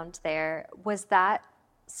background there. Was that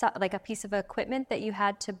like a piece of equipment that you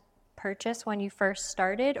had to purchase when you first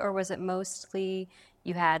started, or was it mostly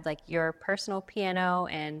you had like your personal piano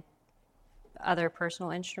and other personal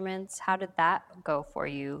instruments? How did that go for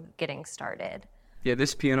you getting started? Yeah,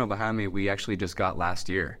 this piano behind me we actually just got last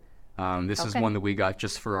year. This is one that we got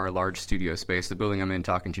just for our large studio space. The building I'm in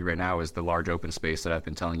talking to you right now is the large open space that I've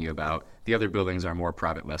been telling you about. The other buildings are more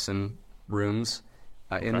private lesson rooms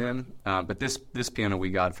in them. But this piano we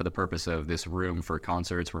got for the purpose of this room for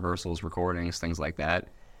concerts, rehearsals, recordings, things like that.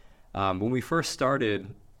 When we first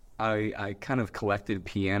started, I kind of collected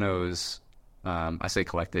pianos. I say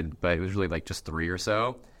collected, but it was really like just 3 or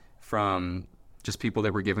so from just people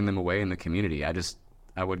that were giving them away in the community.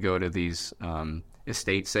 I would go to these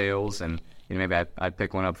estate sales, and maybe I'd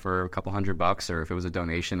pick one up for a couple $100, or if it was a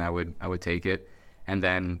donation, I would take it. And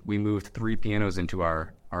then we moved 3 pianos into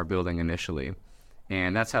our building initially,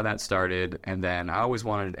 and that's how that started. And then I always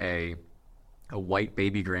wanted a white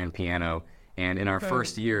baby grand piano, and in our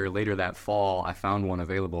first year, later that fall, I found one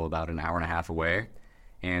available about an hour and a half away,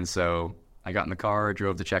 and so I got in the car,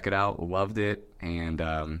 drove to check it out, loved it, and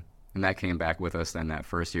that came back with us then that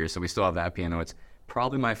first year. So we still have that piano. It's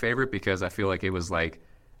probably my favorite because I feel like it was like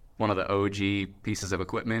one of the OG pieces of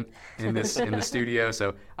equipment in the studio.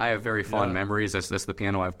 So I have very fond memories. That's the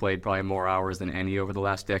piano I've played probably more hours than any over the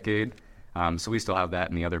last decade. So we still have that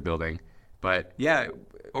in the other building. But yeah,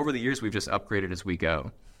 over the years we've just upgraded as we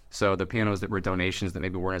go. So the pianos that were donations that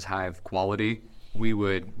maybe weren't as high of quality, we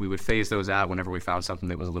would phase those out whenever we found something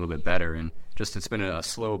that was a little bit better. And just it's been a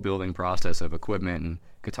slow building process of equipment and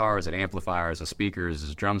guitars and amplifiers and speakers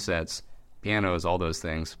and drum sets, pianos, all those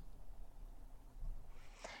things.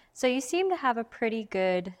 So you seem to have a pretty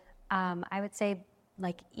good, I would say,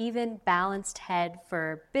 like even balanced head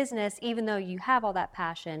for business, even though you have all that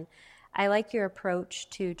passion. I like your approach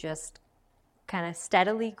to just kind of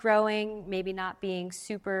steadily growing, maybe not being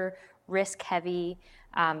super risk heavy,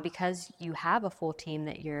 because you have a full team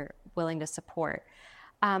that you're willing to support.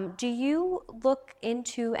 Do you look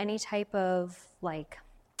into any type of like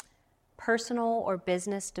personal or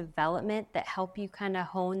business development that help you kind of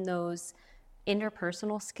hone those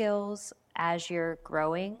interpersonal skills as you're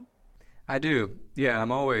growing? I do. Yeah, I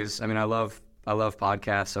love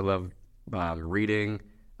podcasts. I love reading.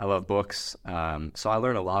 I love books. So I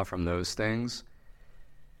learn a lot from those things.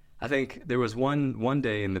 I think there was one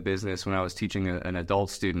day in the business when I was teaching an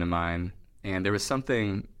adult student of mine, And there was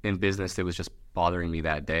something in business that was just bothering me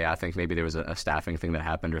that day. I think maybe there was a staffing thing that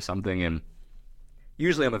happened or something. And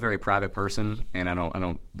usually I'm a very private person, and I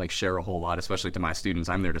don't like share a whole lot, especially to my students.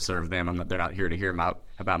 I'm there to serve them. They're not here to hear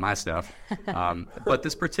about my stuff. But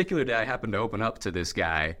this particular day, I happened to open up to this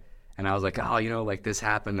guy, and I was like, oh, like this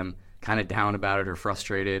happened. I'm kind of down about it or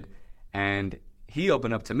frustrated. And he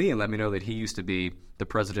opened up to me and let me know that he used to be the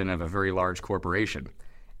president of a very large corporation.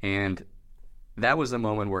 And that was the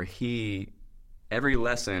moment where every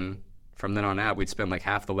lesson from then on out, we'd spend like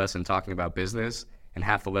half the lesson talking about business and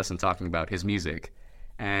half the lesson talking about his music.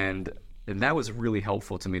 And that was really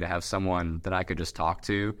helpful to me to have someone that I could just talk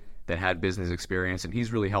to that had business experience. And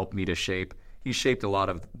he's really helped me to he's shaped a lot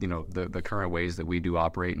of, the current ways that we do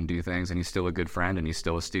operate and do things. And he's still a good friend, and he's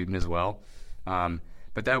still a student as well.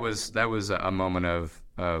 But that was a moment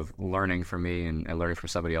of learning for me and learning from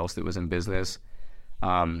somebody else that was in business.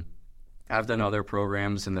 I've done other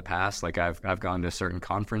programs in the past, like I've gone to certain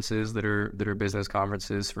conferences that are business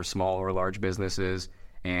conferences for small or large businesses,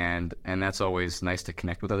 and that's always nice to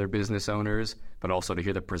connect with other business owners, but also to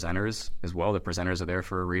hear the presenters as well. The presenters are there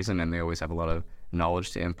for a reason, and they always have a lot of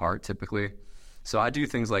knowledge to impart typically. So I do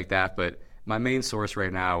things like that, but my main source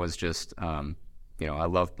right now is just, I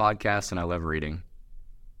love podcasts and I love reading.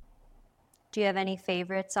 Do you have any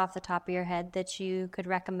favorites off the top of your head that you could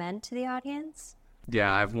recommend to the audience?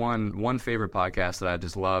 Yeah, I have one favorite podcast that I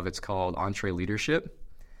just love. It's called EntreLeadership,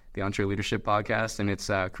 the EntreLeadership podcast, and it's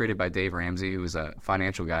created by Dave Ramsey, who was a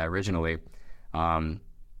financial guy originally.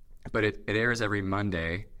 But it airs every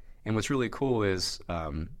Monday, and what's really cool is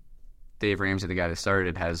Dave Ramsey, the guy that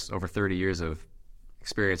started it, has over 30 years of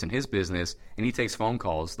experience in his business, and he takes phone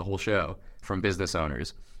calls the whole show from business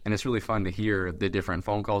owners. And it's really fun to hear the different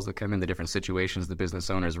phone calls that come in, the different situations the business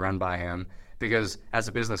owners run by him. Because as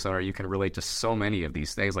a business owner, you can relate to so many of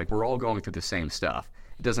these things. Like, we're all going through the same stuff.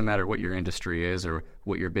 It doesn't matter what your industry is or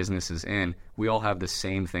what your business is in. We all have the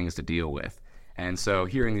same things to deal with. And so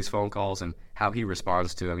hearing these phone calls and how he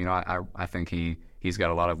responds to them, I think he's got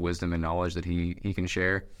a lot of wisdom and knowledge that he can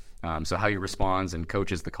share. So how he responds and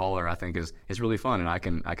coaches the caller, I think, is really fun, and I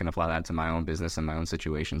can apply that to my own business and my own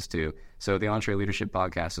situations too. So the EntreLeadership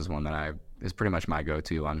podcast is one that is pretty much my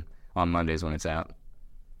go-to on Mondays when it's out.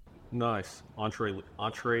 Nice.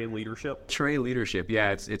 EntreLeadership. EntreLeadership,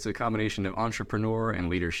 yeah, it's a combination of entrepreneur and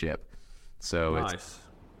leadership. So nice.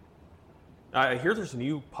 I hear there's a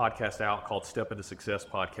new podcast out called Step Into Success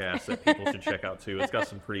podcast that people should check out too. It's got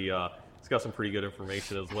some pretty good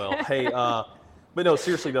information as well. Hey. But no,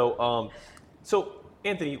 seriously though, so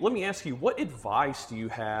Anthony, let me ask you, what advice do you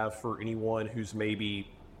have for anyone who's maybe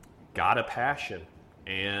got a passion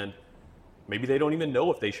and maybe they don't even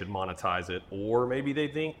know if they should monetize it, or maybe they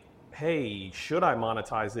think, hey, should I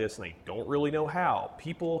monetize this? And they don't really know how.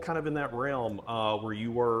 People kind of in that realm where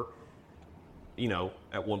you were,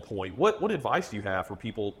 at one point, what advice do you have for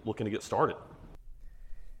people looking to get started?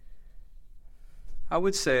 I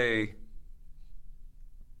would say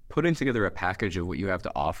putting together a package of what you have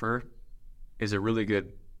to offer is a really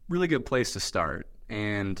good place to start.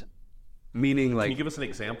 And meaning, like, can you give us an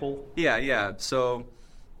example? Yeah. So,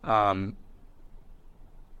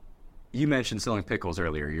 you mentioned selling pickles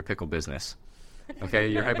earlier, your pickle business. Okay,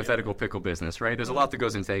 your hypothetical pickle business, right? There's a lot that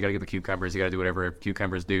goes into it. You got to get the cucumbers. You got to do whatever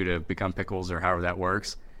cucumbers do to become pickles, or however that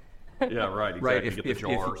works. Yeah, right. Exactly. Right. Get the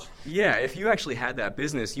jars. If you actually had that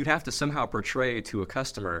business, you'd have to somehow portray to a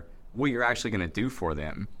customer what you're actually going to do for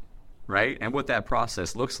them. Right? And what that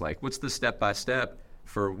process looks like. What's the step-by-step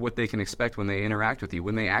for what they can expect when they interact with you,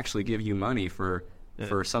 when they actually give you money for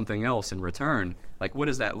something else in return? Like, what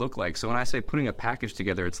does that look like? So when I say putting a package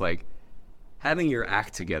together, it's like having your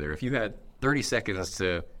act together. If you had 30 seconds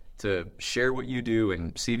to share what you do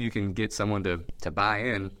and see if you can get someone to buy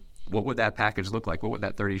in, what would that package look like? What would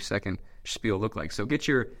that 30-second spiel look like? So get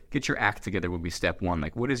your act together would be step one.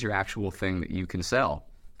 Like, what is your actual thing that you can sell,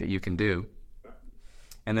 that you can do?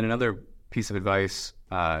 And then another piece of advice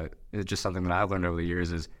is just something that I've learned over the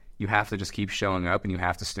years is you have to just keep showing up and you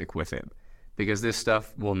have to stick with it, because this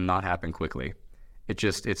stuff will not happen quickly.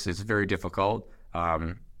 It's very difficult.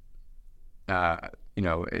 It's not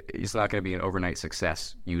going to be an overnight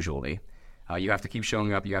success usually. You have to keep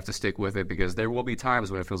showing up. You have to stick with it, because there will be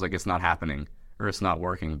times when it feels like it's not happening or it's not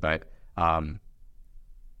working. But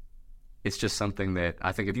it's just something that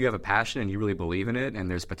I think if you have a passion and you really believe in it and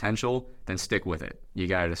there's potential, then stick with it. You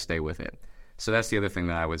got to stay with it. So that's the other thing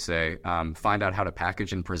that I would say. Find out how to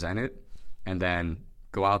package and present it, and then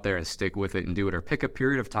go out there and stick with it and do it, or pick a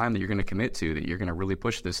period of time that you're going to commit to, that you're going to really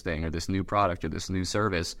push this thing or this new product or this new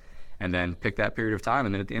service, and then pick that period of time.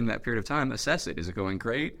 And then at the end of that period of time, assess it. Is it going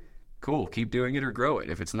great? Cool. Keep doing it or grow it.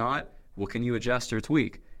 If it's not, what can you adjust or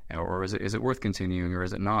tweak? or is it worth continuing, or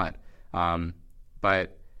is it not?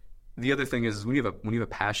 But the other thing is when you have a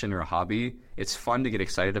passion or a hobby, it's fun to get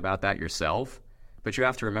excited about that yourself, but you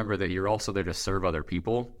have to remember that you're also there to serve other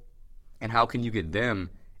people. And how can you get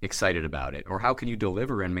them excited about it? Or how can you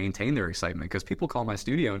deliver and maintain their excitement? Because people call my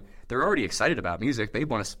studio and they're already excited about music. They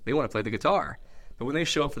want to play the guitar. But when they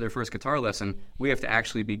show up for their first guitar lesson, we have to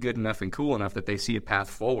actually be good enough and cool enough that they see a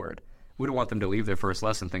path forward. We don't want them to leave their first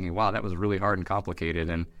lesson thinking, wow, that was really hard and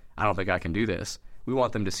complicated and I don't think I can do this. We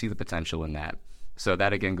want them to see the potential in that. So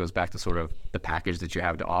that again goes back to sort of the package that you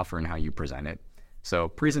have to offer and how you present it. So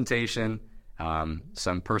presentation,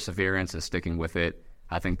 some perseverance and sticking with it.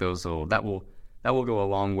 I think that will go a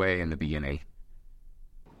long way in the beginning.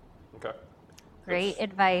 Okay. Great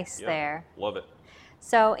advice there. Love it.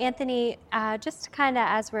 So Anthony, just kind of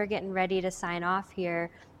as we're getting ready to sign off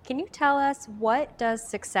here, can you tell us what does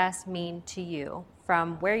success mean to you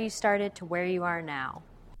from where you started to where you are now?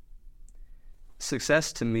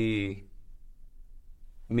 Success to me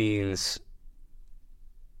means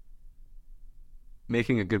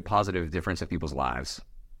making a good positive difference in people's lives.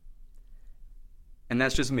 And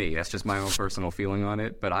that's just me. That's just my own personal feeling on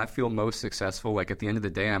it. But I feel most successful, like at the end of the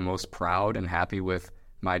day, I'm most proud and happy with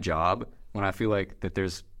my job when I feel like that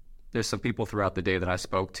there's some people throughout the day that I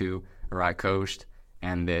spoke to or I coached,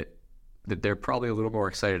 and that they're probably a little more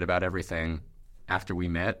excited about everything after we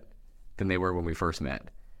met than they were when we first met.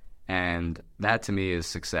 And that to me is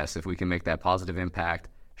success. If we can make that positive impact,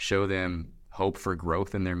 show them hope for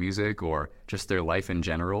growth in their music or just their life in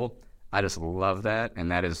general, I just love that. And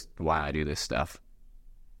that is why I do this stuff.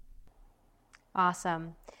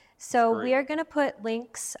 Awesome. So we are going to put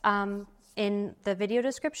links in the video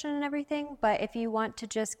description and everything, but if you want to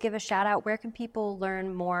just give a shout out, where can people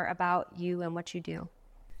learn more about you and what you do?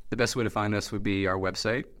 The best way to find us would be our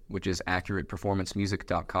website, which is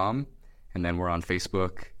accurateperformancemusic.com. And then we're on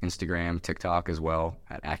Facebook, Instagram, TikTok as well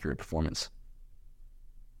at Accurate Performance.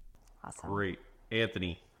 Awesome. Great.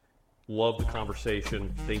 Anthony, love the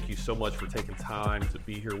conversation. Thank you so much for taking time to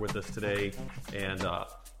be here with us today. And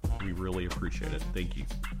we really appreciate it. Thank you.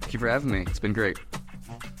 Thank you for having me. It's been great.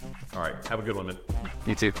 All right. Have a good one, man.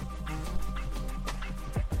 You too.